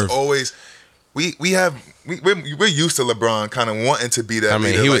saying? from birth. He's always, we're used to LeBron kind of wanting to be that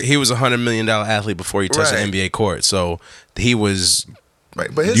leader. He was a $100 million athlete before he touched the NBA court. So he was,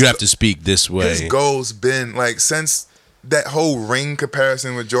 right. But you have to speak this way. His goal's been like, since that whole ring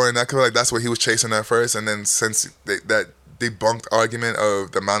comparison with Jordan, I feel like that's what he was chasing at first. And then since that debunked argument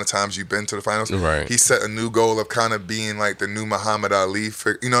of the amount of times you've been to the finals, right, he set a new goal of kind of being like the new Muhammad Ali,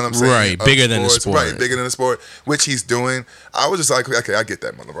 you know what I'm saying? Right, bigger than the sport. Right, bigger than the sport, which he's doing. I was just like, okay, I get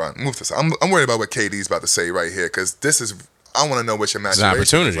that, LeBron. Move this. I'm worried about what KD's about to say right here, because I want to know what your it's maturation an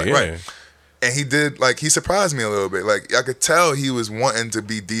opportunity, is like. yeah. Right. And he did, like, he surprised me a little bit. Like, I could tell he was wanting to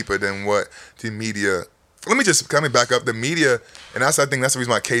be deeper than what the media. Let me just back up. The media, and I think that's the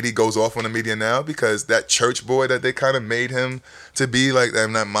reason why KD goes off on the media now, because that church boy that they kind of made him to be, like,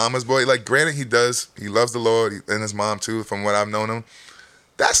 that mama's boy. Like, granted, he loves the Lord and his mom too, from what I've known him.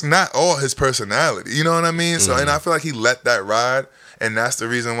 That's not all his personality. You know what I mean? So, and I feel like he let that ride, and that's the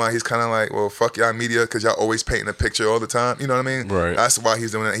reason why he's kind of like, well, fuck y'all media, because y'all always painting a picture all the time. You know what I mean? Right. That's why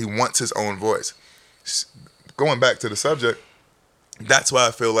he's doing it. He wants his own voice. Going back to the subject, that's why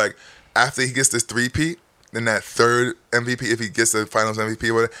I feel like after he gets this three-peat, then that third MVP, if he gets the finals MVP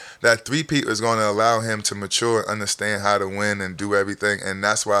or whatever, that three-peat is going to allow him to mature and understand how to win and do everything. And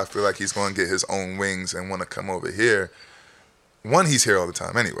that's why I feel like he's going to get his own wings and want to come over here. One, he's here all the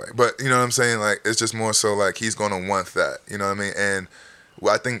time anyway. But, you know what I'm saying? Like, it's just more so like he's going to want that. You know what I mean? And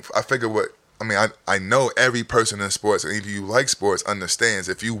I know every person in sports, and if you like sports, understands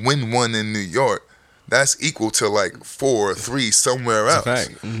if you win one in New York, that's equal to like 4 or 3 somewhere else.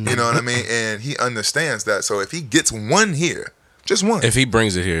 You know what I mean? And he understands that. So if he gets one here, just one. If he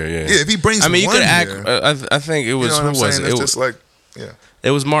brings it here, yeah. Yeah, if he brings one you could act. here, I think it was, you know what who I'm was saying? it? It's It just was, like, yeah.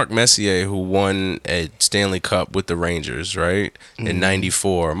 it was Mark Messier who won a Stanley Cup with the Rangers, right? In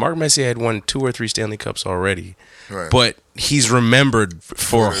 '94. Mark Messier had won 2 or 3 Stanley Cups already. Right. But he's remembered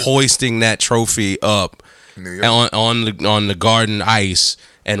for hoisting that trophy up on the Garden ice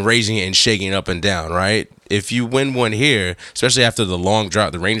and raising it and shaking it up and down, right? If you win one here, especially after the long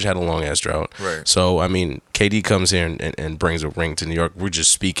drought, the Rangers had a long ass drought. Right. So, I mean, KD comes here and brings a ring to New York. We're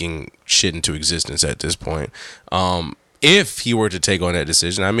just speaking shit into existence at this point. If he were to take on that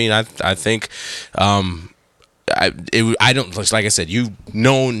decision, I mean, I think, I don't, like I said, you've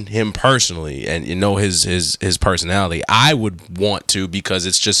known him personally and you know his personality. I would want to, because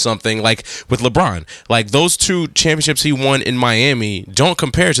it's just something like with LeBron, like those 2 championships he won in Miami don't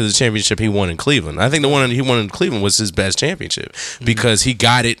compare to the championship he won in Cleveland. I think the one he won in Cleveland was his best championship because he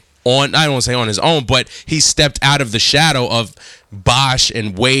got it on, I don't want to say on his own, but he stepped out of the shadow of Bosh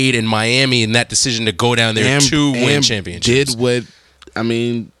and Wade in Miami and that decision to go down there to win championships. Did what, I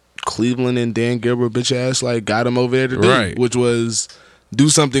mean, Cleveland and Dan Gilbert bitch ass like got him over there to do, right, which was do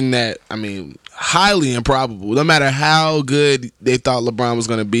something that, I mean, highly improbable. No matter how good they thought LeBron was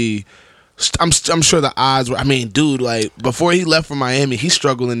going to be, I'm sure the odds were, I mean, dude, like before he left for Miami, he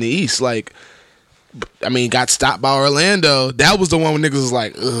struggled in the East. Like, I mean, got stopped by Orlando. That was the one when niggas was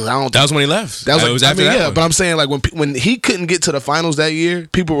like, ugh, I don't. That was when he left. That was, like, was after that one. But I'm saying like when he couldn't get to the finals that year,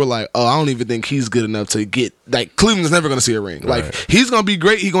 people were like, oh, I don't even think he's good enough to get, like, Cleveland's never gonna see a ring. Right. Like, he's gonna be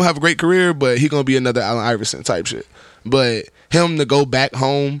great. He's gonna have a great career, but he's gonna be another Allen Iverson type shit. But him to go back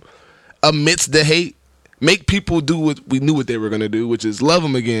home amidst the hate, make people do what we knew what they were gonna do, which is love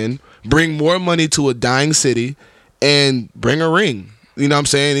him again, bring more money to a dying city, and bring a ring. You know what I'm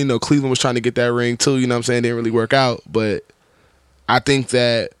saying? You know, Cleveland was trying to get that ring too, you know what I'm saying? Didn't really work out. But I think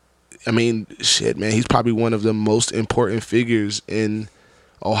that, I mean, shit, man, he's probably one of the most important figures in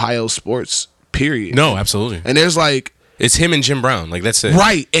Ohio sports, period. No, absolutely. And there's like, it's him and Jim Brown. Like, that's it.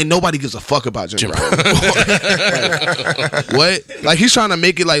 Right. And nobody gives a fuck about Jim Brown. Like, what? Like, he's trying to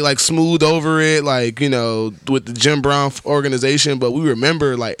make it like smooth over it, like, you know, with the Jim Brown organization. But we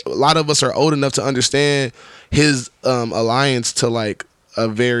remember, like, a lot of us are old enough to understand his alliance to like a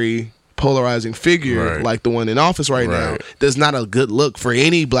very polarizing figure, like the one in office right now. That's not a good look for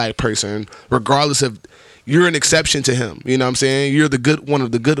any black person, regardless of you're an exception to him. You know what I'm saying? You're one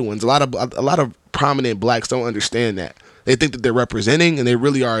of the good ones. A lot of prominent blacks don't understand that. They think that they're representing, and they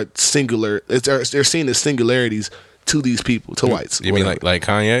really are singular. They're seen as singularities to these people, to whites. You mean like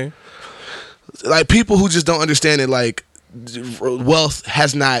Kanye? Like people who just don't understand it. Like wealth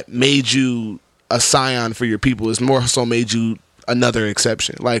has not made you a scion for your people. It's more so made you another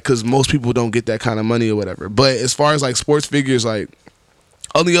exception. Like because most people don't get that kind of money or whatever. But as far as like sports figures, like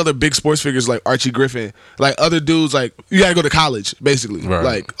only other big sports figures like Archie Griffin, like other dudes, like you gotta go to college basically, right.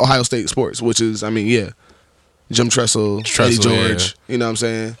 Like Ohio State sports, which is Jim Tressel, Eddie George. Yeah. You know what I'm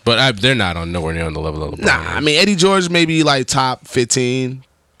saying? But they're not nowhere near on the level of LeBron. Nah, I mean Eddie George maybe like top 15.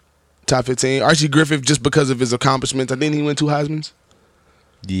 Archie Griffin just because of his accomplishments. I think he went 2 Heismans.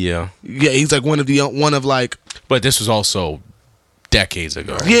 Yeah, he's like one of like. But this was also decades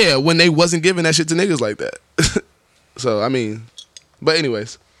ago. Yeah, when they wasn't giving that shit to niggas like that. So I mean, but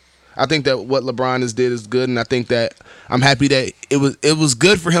anyways, I think that what LeBron has did is good, and I think that I'm happy that it was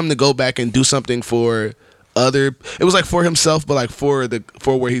good for him to go back and do something for other. It was like for himself, but like for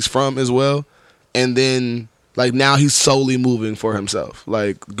where he's from as well, and then. Like now he's solely moving for himself.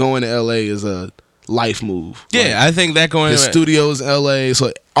 Like going to LA is a life move. Yeah, like, I think that going his studio's LA,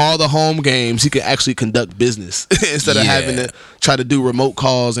 so all the home games he can actually conduct business instead of having to try to do remote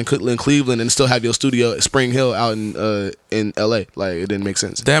calls in Cleveland and still have your studio at Spring Hill out in LA. Like it didn't make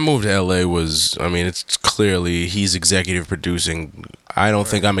sense. That move to LA was, I mean, it's clearly he's executive producing. I don't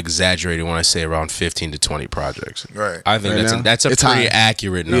think I'm exaggerating when I say around 15 to 20 projects. Right. I think that's a pretty high.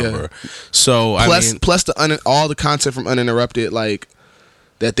 accurate number. Yeah. So plus all the content from Uninterrupted, like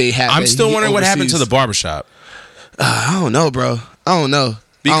that they have. I'm still wondering what happened to the barbershop. I don't know, bro. I don't know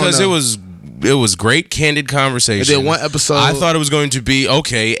because it was great candid conversation. They did one episode. I thought it was going to be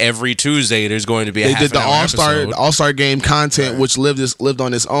okay. Every Tuesday there's going to be. They did the All-Star game content, which lived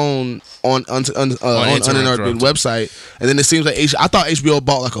on its own on Uninterrupted website, and then it seems like I thought HBO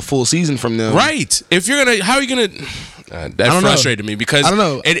bought like a full season from them. Right? If you're gonna, how are you gonna? That frustrated me because I don't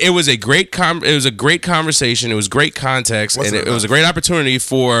know. It was a great conversation. It was great context, and it was a great opportunity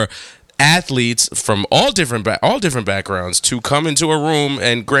for athletes from all different backgrounds to come into a room.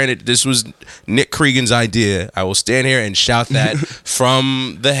 And granted, this was Nick Cregan's idea. I will stand here and shout that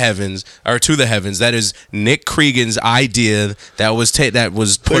from the heavens or to the heavens. That is Nick Cregan's idea that was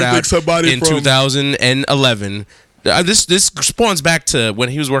put out in 2011. This spawns back to when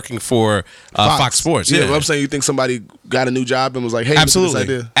he was working for Fox Sports. Yeah, I'm saying you think somebody got a new job and was like, "Hey, absolutely,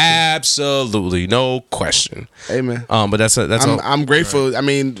 this idea." Absolutely, no question. Hey man, but that's I'm grateful. Right. I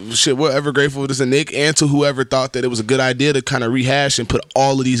mean, shit, we're ever grateful to Nick and to whoever thought that it was a good idea to kind of rehash and put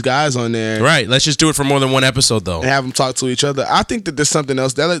all of these guys on there. Right. Let's just do it for more than one episode though, and have them talk to each other. I think that there's something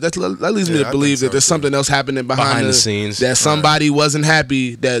else that leads me to believe that there's something else happening behind the scenes. That somebody wasn't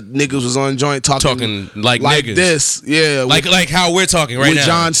happy that niggas was on joint talking like niggas. This. Yeah, like how we're talking right now with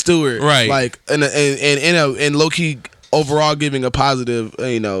Jon Stewart, right? Like and low key overall giving a positive,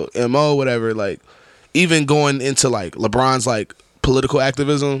 MO, whatever. Like even going into like LeBron's like political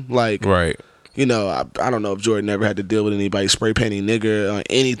activism, like right. I don't know if Jordan ever had to deal with anybody spray painting nigger on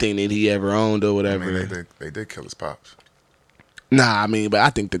anything that he ever owned or whatever. I mean, they did kill his pops. Nah, I mean, but I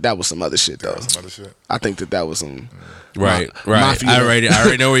think that was some other shit though. Some other shit. I think that was some. Right. Mafia I already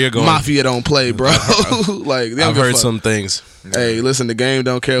know where you're going. Mafia don't play, bro. Like I've heard some things. Hey, listen, the game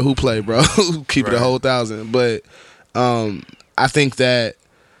don't care who play, bro. Keep it a whole 1,000. But I think that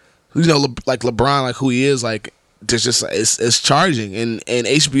like LeBron, like who he is, like there's just it's charging, and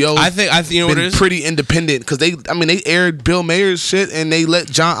HBO. I think what it is pretty independent because they aired Bill Mayer's shit and they let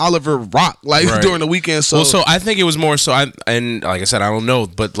John Oliver rock during the weekend. So I think it was more so. And like I said, I don't know,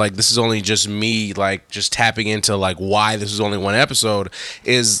 but like this is only just me like just tapping into like why this is only one episode.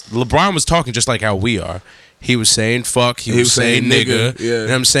 Is LeBron was talking just like how we are. He was saying fuck. He was saying nigga. Yeah. You know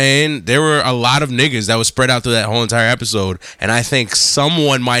what I'm saying? There were a lot of niggas that was spread out through that whole entire episode. And I think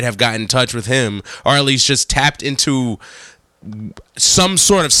someone might have gotten in touch with him or at least just tapped into some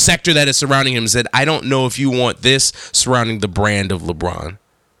sort of sector that is surrounding him and said, I don't know if you want this surrounding the brand of LeBron.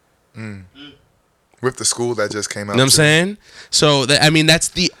 With the school that just came out. You know what I'm saying? So, that's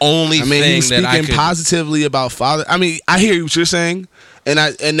the only thing that I could... speaking positively about father. I mean, I hear what you're saying. And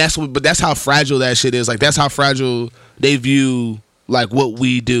that's how fragile that shit is. Like that's how fragile they view like what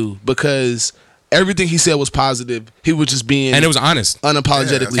we do because everything he said was positive. He was just being and it was honest,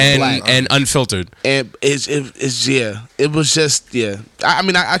 unapologetically black and unfiltered. And it was just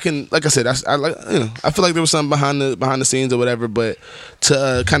I can like I said I feel like there was something behind the scenes or whatever. But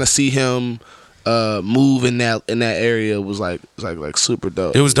to kind of see him move in that area was like super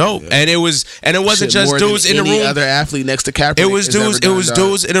dope. It was dope, and it wasn't just more dudes than in the any room. other athlete next to Kaepernick. It was has ever dudes. It done, was dog.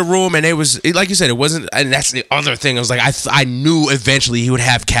 dudes in a room, and it was like you said. It wasn't, and that's the other thing. I was like, I knew eventually he would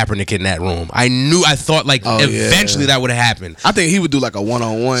have Kaepernick in that room. I thought like eventually that would have happened. I think he would do like a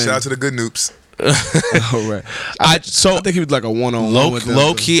one-on-one. Shout out to the good noobs. Oh, right. I think he would like a one-on-one with them.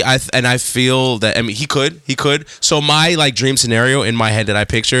 Low key, I feel that, I mean, he could. So my like dream scenario in my head that I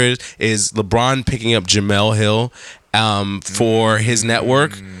picture is LeBron picking up Jamel Hill, for his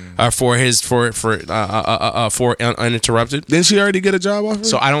network, for Uninterrupted. Didn't she already get a job offer?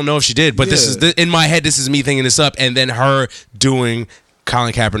 So I don't know if she did, but this is in my head. This is me thinking this up, and then her doing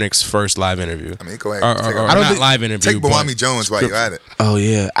Colin Kaepernick's first live interview. I mean, go ahead. Or not live interview. Take Bawami Jones while you're at it. Oh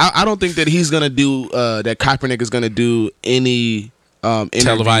yeah, I don't think that he's gonna do that. Kaepernick is gonna do any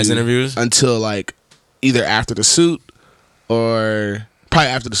Televised interviews until like either after the suit or probably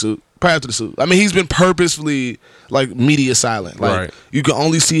after the suit. I mean, he's been purposefully like media silent. Like Right. you can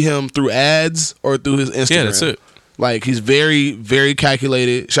only see him through ads or through his Instagram. Yeah, that's it. Like he's very, very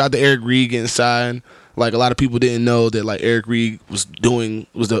calculated. Shout out to Eric Reed getting signed. Like a lot of people didn't know that like Eric Reed was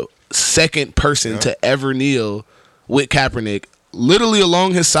the second person to ever kneel with Kaepernick, literally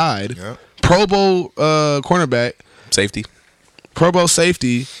along his side. Yeah. Pro Bowl cornerback, safety. Pro Bowl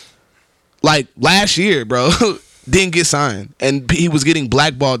safety, like last year, bro. Didn't get signed, and he was getting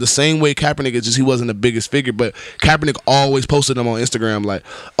blackballed the same way Kaepernick is. Just he wasn't the biggest figure, but Kaepernick always posted him on Instagram like,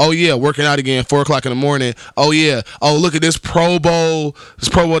 "Oh yeah, working out again, 4:00 in the morning. Oh yeah, oh look at this Pro Bowl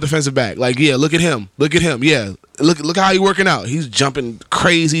defensive back. Like yeah, look at him, yeah, look how he working out. He's jumping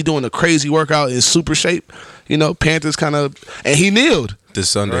crazy, doing a crazy workout in super shape. You know, Panthers kind of, and he kneeled This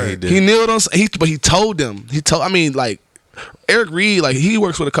Sunday he did. He kneeled on, but he told them. I mean, like. Eric Reed, like he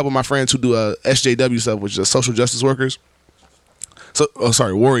works with a couple of my friends who do SJW stuff, which is social justice workers. So,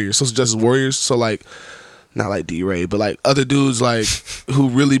 warriors, social justice warriors. So like, not like D-Ray, but like other dudes like who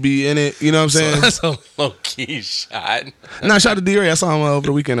really be in it. You know what I'm saying? That's a low key shot. Nah, shout out to D-Ray. I saw him over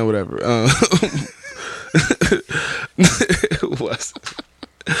the weekend or whatever.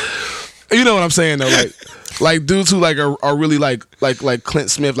 You know what I'm saying though, like dudes who like are really like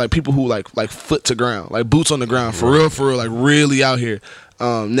Clint Smith, like people who like foot to ground, like boots on the ground, for real, like really out here.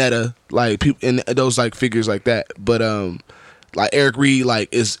 Netta, like people and those like figures like that. But like Eric Reed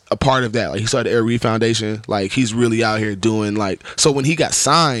like is a part of that. Like he started the Eric Reed Foundation. Like he's really out here doing like, so when he got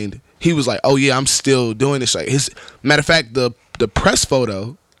signed, he was like, oh yeah, I'm still doing this. Like his matter of fact, the press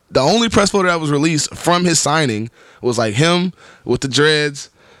photo, the only press photo that was released from his signing was like him with the dreads,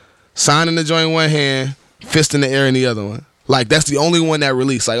 signing the joint in one hand, fist in the air in the other one. Like that's the only one that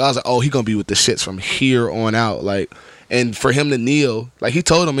released. Like I was like, oh, he gonna be with the shits from here on out. Like, and for him to kneel, like he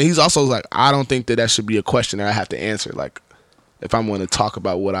told him, and he's also like, I don't think that should be a question that I have to answer. Like, if I'm going to talk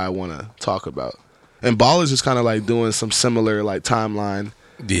about what I want to talk about. And Ballers is kind of like doing some similar like timeline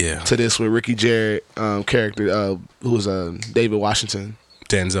to this with Ricky Jarrett character, who was David Washington,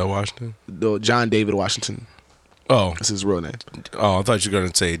 Denzel Washington, John David Washington. Oh, that's his real name. Oh, I thought you were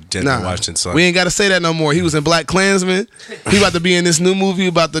gonna say Denzel Washington's son. We ain't got to say that no more. He was in Black Klansman. He about to be in this new movie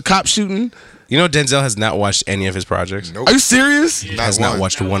about the cop shooting. You know, Denzel has not watched any of his projects. Nope. Are you serious? He has not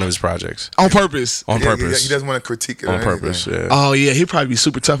watched one of his projects. On purpose. On purpose. He doesn't want to critique it. On purpose. Yeah. Oh yeah, he'd probably be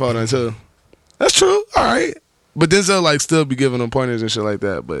super tough on it too. That's true. All right, but Denzel like still be giving him pointers and shit like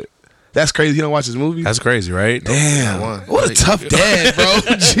that. But that's crazy. He don't watch his movies. That's crazy, right? Damn. What a tough dad, bro.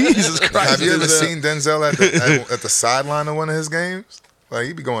 Jesus Christ. Have you ever seen Denzel at the sideline of one of his games? Like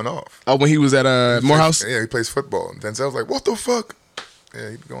he be going off. Oh, when he was at Morehouse? Yeah, he plays football. Denzel's like, what the fuck?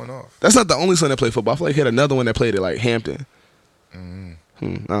 Yeah, he be going off. That's not the only son that played football. I feel like he had another one that played at like Hampton. I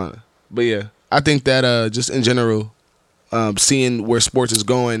don't know. But yeah, I think that just in general, seeing where sports is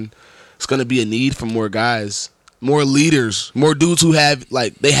going, it's gonna be a need for more guys, more leaders, more dudes who have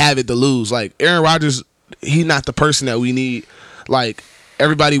like they have it to lose. Like Aaron Rodgers, he's not the person that we need. Like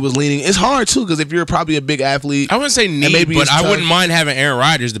everybody was leaning. It's hard too because if you're probably a big athlete, I wouldn't say need, but I wouldn't mind having Aaron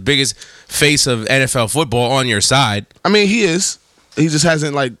Rodgers, the biggest face of NFL football, on your side. I mean, he is. He just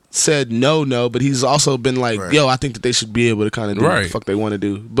hasn't like said no, but he's also been like, yo, I think that they should be able to kind of do what the fuck they want to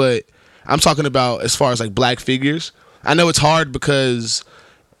do. But I'm talking about as far as like black figures. I know it's hard because,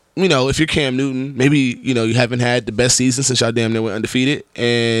 you know, if you're Cam Newton, maybe, you know, you haven't had the best season since y'all damn near went undefeated.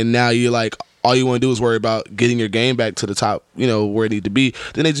 And now you're like, all you want to do is worry about getting your game back to the top, you know, where it need to be.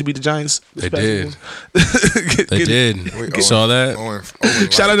 Didn't they just beat the Giants? They did. They did. You saw that?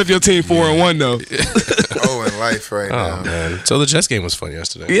 Shout out if your team 4-1 though. In life right now. Man. So the Chess game was fun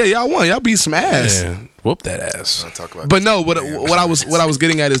yesterday. Yeah, y'all won. Y'all beat some ass. Yeah. Whoop that ass. But no, what I was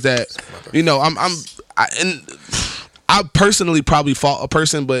getting at is that, you know, I personally probably fought a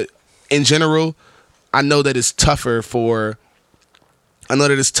person, but in general, I know that it's tougher for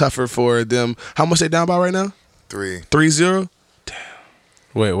them. How much they down by right now? 3-0.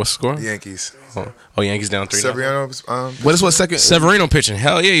 Wait, what's the score? Yankees. Oh, Yankees down 3. Severino. What is what second? Severino pitching.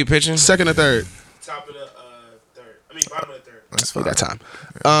 Hell yeah, you pitching. Second or third? Top of the third. I mean, bottom of the third. That's We fine. got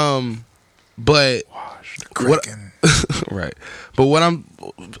time. But what? Kraken. Right. But what I'm,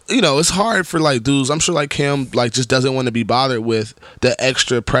 it's hard for like dudes. I'm sure like Cam like just doesn't want to be bothered with the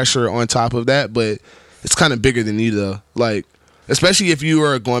extra pressure on top of that. But it's kind of bigger than you though. Like, especially if you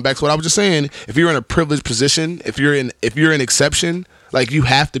are going back to what I was just saying. If you're in a privileged position, if you're an exception, like you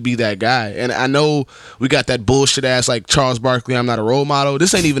have to be that guy. And I know we got that bullshit ass like Charles Barkley, I'm not a role model.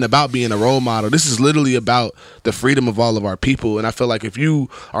 This ain't even about being a role model. This is literally about the freedom of all of our people. And I feel like if you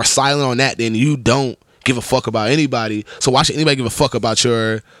are silent on that, then you don't give a fuck about anybody. So why should anybody give a fuck about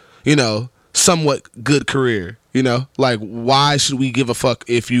your, somewhat good career? Like why should we give a fuck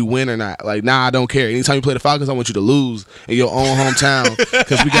if you win or not? Like, nah, I don't care. Anytime you play the Falcons, I want you to lose in your own hometown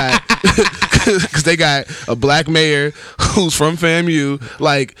because they got a black mayor who's from FAMU.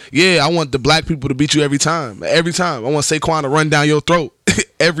 Like, yeah, I want the black people to beat you every time. Every time. I want Saquon to run down your throat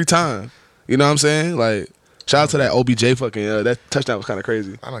every time. You know what I'm saying? Like, shout out to that OBJ fucking that touchdown was kind of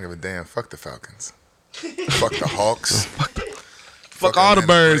crazy. I don't give a damn. Fuck the Falcons. Fuck the Hawks. Fuck all the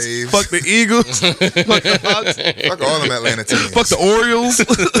birds. Braves. Fuck the Eagles. Fuck the Hawks. Fuck all them Atlanta teams. Fuck the Orioles.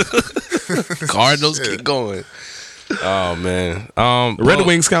 Cardinals keep going. Oh man. Red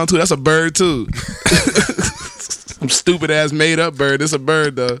Wings count too. That's a bird too. Some stupid ass made up bird. It's a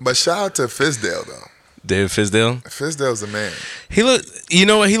bird though. But shout out to Fizdale though. David Fizdale. Fizdale's the man. He look. You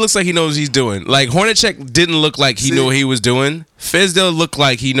know what? He looks like he knows what he's doing. Like Hornacek didn't look like he knew what he was doing. Fizdale looked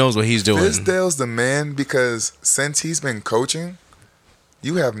like he knows what he's doing. Fizdale's the man because since he's been coaching,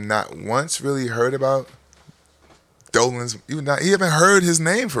 you have not once really heard about Dolan's. You haven't heard his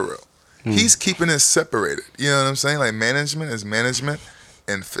name for real. He's keeping it separated. You know what I'm saying? Like management is management,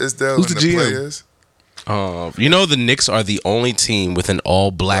 and Fizdale Who's and the the GM? players. The Knicks are the only team with an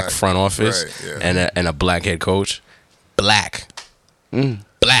all-black Right, front office right, yeah. and a black head coach. Black.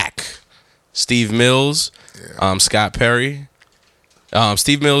 Steve Mills, Scott Perry.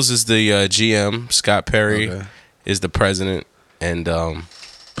 Steve Mills is the GM. Scott Perry is the president, and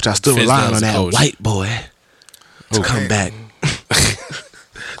But y'all still Fizdale's relying on the that coach. white boy to come back.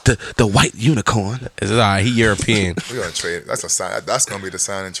 the white unicorn. it's all right. He European. We're gonna trade. That's a sign. That's gonna be the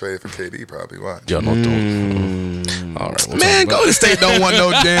sign and trade for KD probably. Watch. Yo, no, don't. All right, we'll Man, talk Golden State don't want no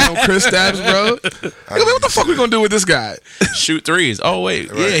damn Chris Stapps, bro. What the fuck we gonna do with this guy? about shoot threes. Oh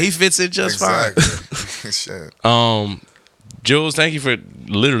wait, Right. yeah, he fits in just fine. Exactly. Shit. Jules, thank you for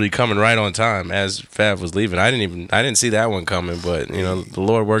literally coming right on time as Fav was leaving. I didn't see that one coming, but the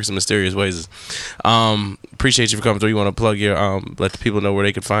Lord works in mysterious ways. Appreciate you for coming through. You want to plug your let the people know where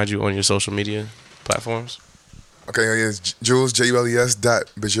they can find you on your social media platforms? Okay, it's Jules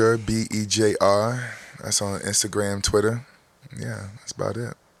JULES.Bejr BEJR. That's on Instagram, Twitter. Yeah, that's about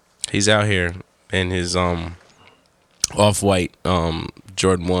it. He's out here in his off-white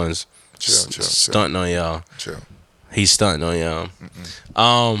Jordan 1s Chill. stunting on y'all. Chill. He's stunting on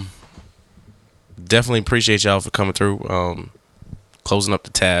y'all. Definitely appreciate y'all for coming through. Closing up the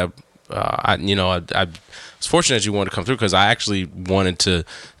tab. I was fortunate you wanted to come through because I actually wanted to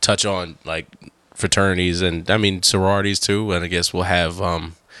touch on like fraternities and sororities too. And I guess we'll have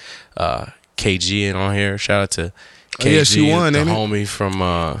KG in on here. Shout out to KG, yeah, she won, the ain't it? homie from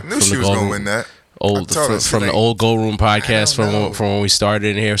I knew from she the was Gold gonna Room. win that. Old I told her, from the like, old Gold Room podcast I don't know. from when we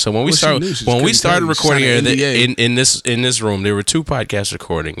started in here. So when we Well, she started knew. She just when we couldn't started tell you. recording here Signed an NDA. in this room, there were two podcasts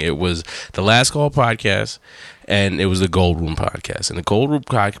recording. It was the Last Call podcast, and it was the Gold Room podcast. And the Gold Room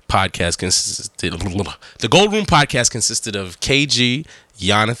podcast consisted of KG,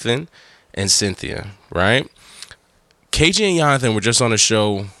 Jonathan, and Cynthia. Right? KG and Jonathan were just on a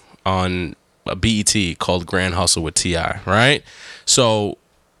show on BET called Grand Hustle with T.I. Right? So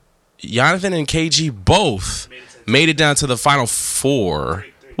Jonathan and KG both made it down to the final four.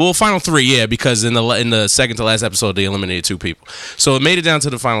 Well, final three, yeah, because in the second to last episode they eliminated two people. So it made it down to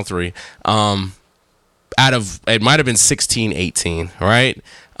the final three. Out of it might have been 16-18, right?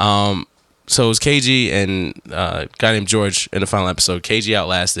 So it was KG and a guy named George in the final episode. KG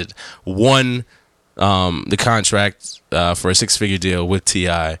outlasted, won the contract for a 6-figure deal with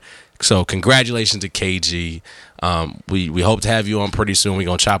T.I. So congratulations to KG. We hope to have you on pretty soon. We're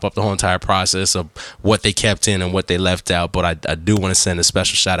going to chop up the whole entire process of what they kept in and what they left out. But I do want to send a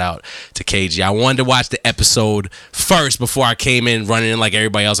special shout out to KG. I wanted to watch the episode first before I came in running in like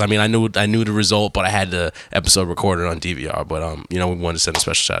everybody else. I mean, I knew the result, but I had the episode recorded on DVR. But we wanted to send a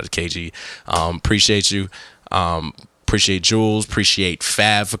special shout out to KG. Appreciate you. Appreciate Jules. Appreciate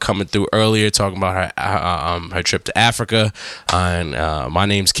Fab for coming through earlier, talking about her trip to Africa. And my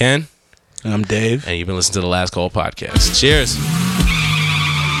name's Ken. I'm Dave. And you've been listening to the Last Call podcast. Cheers.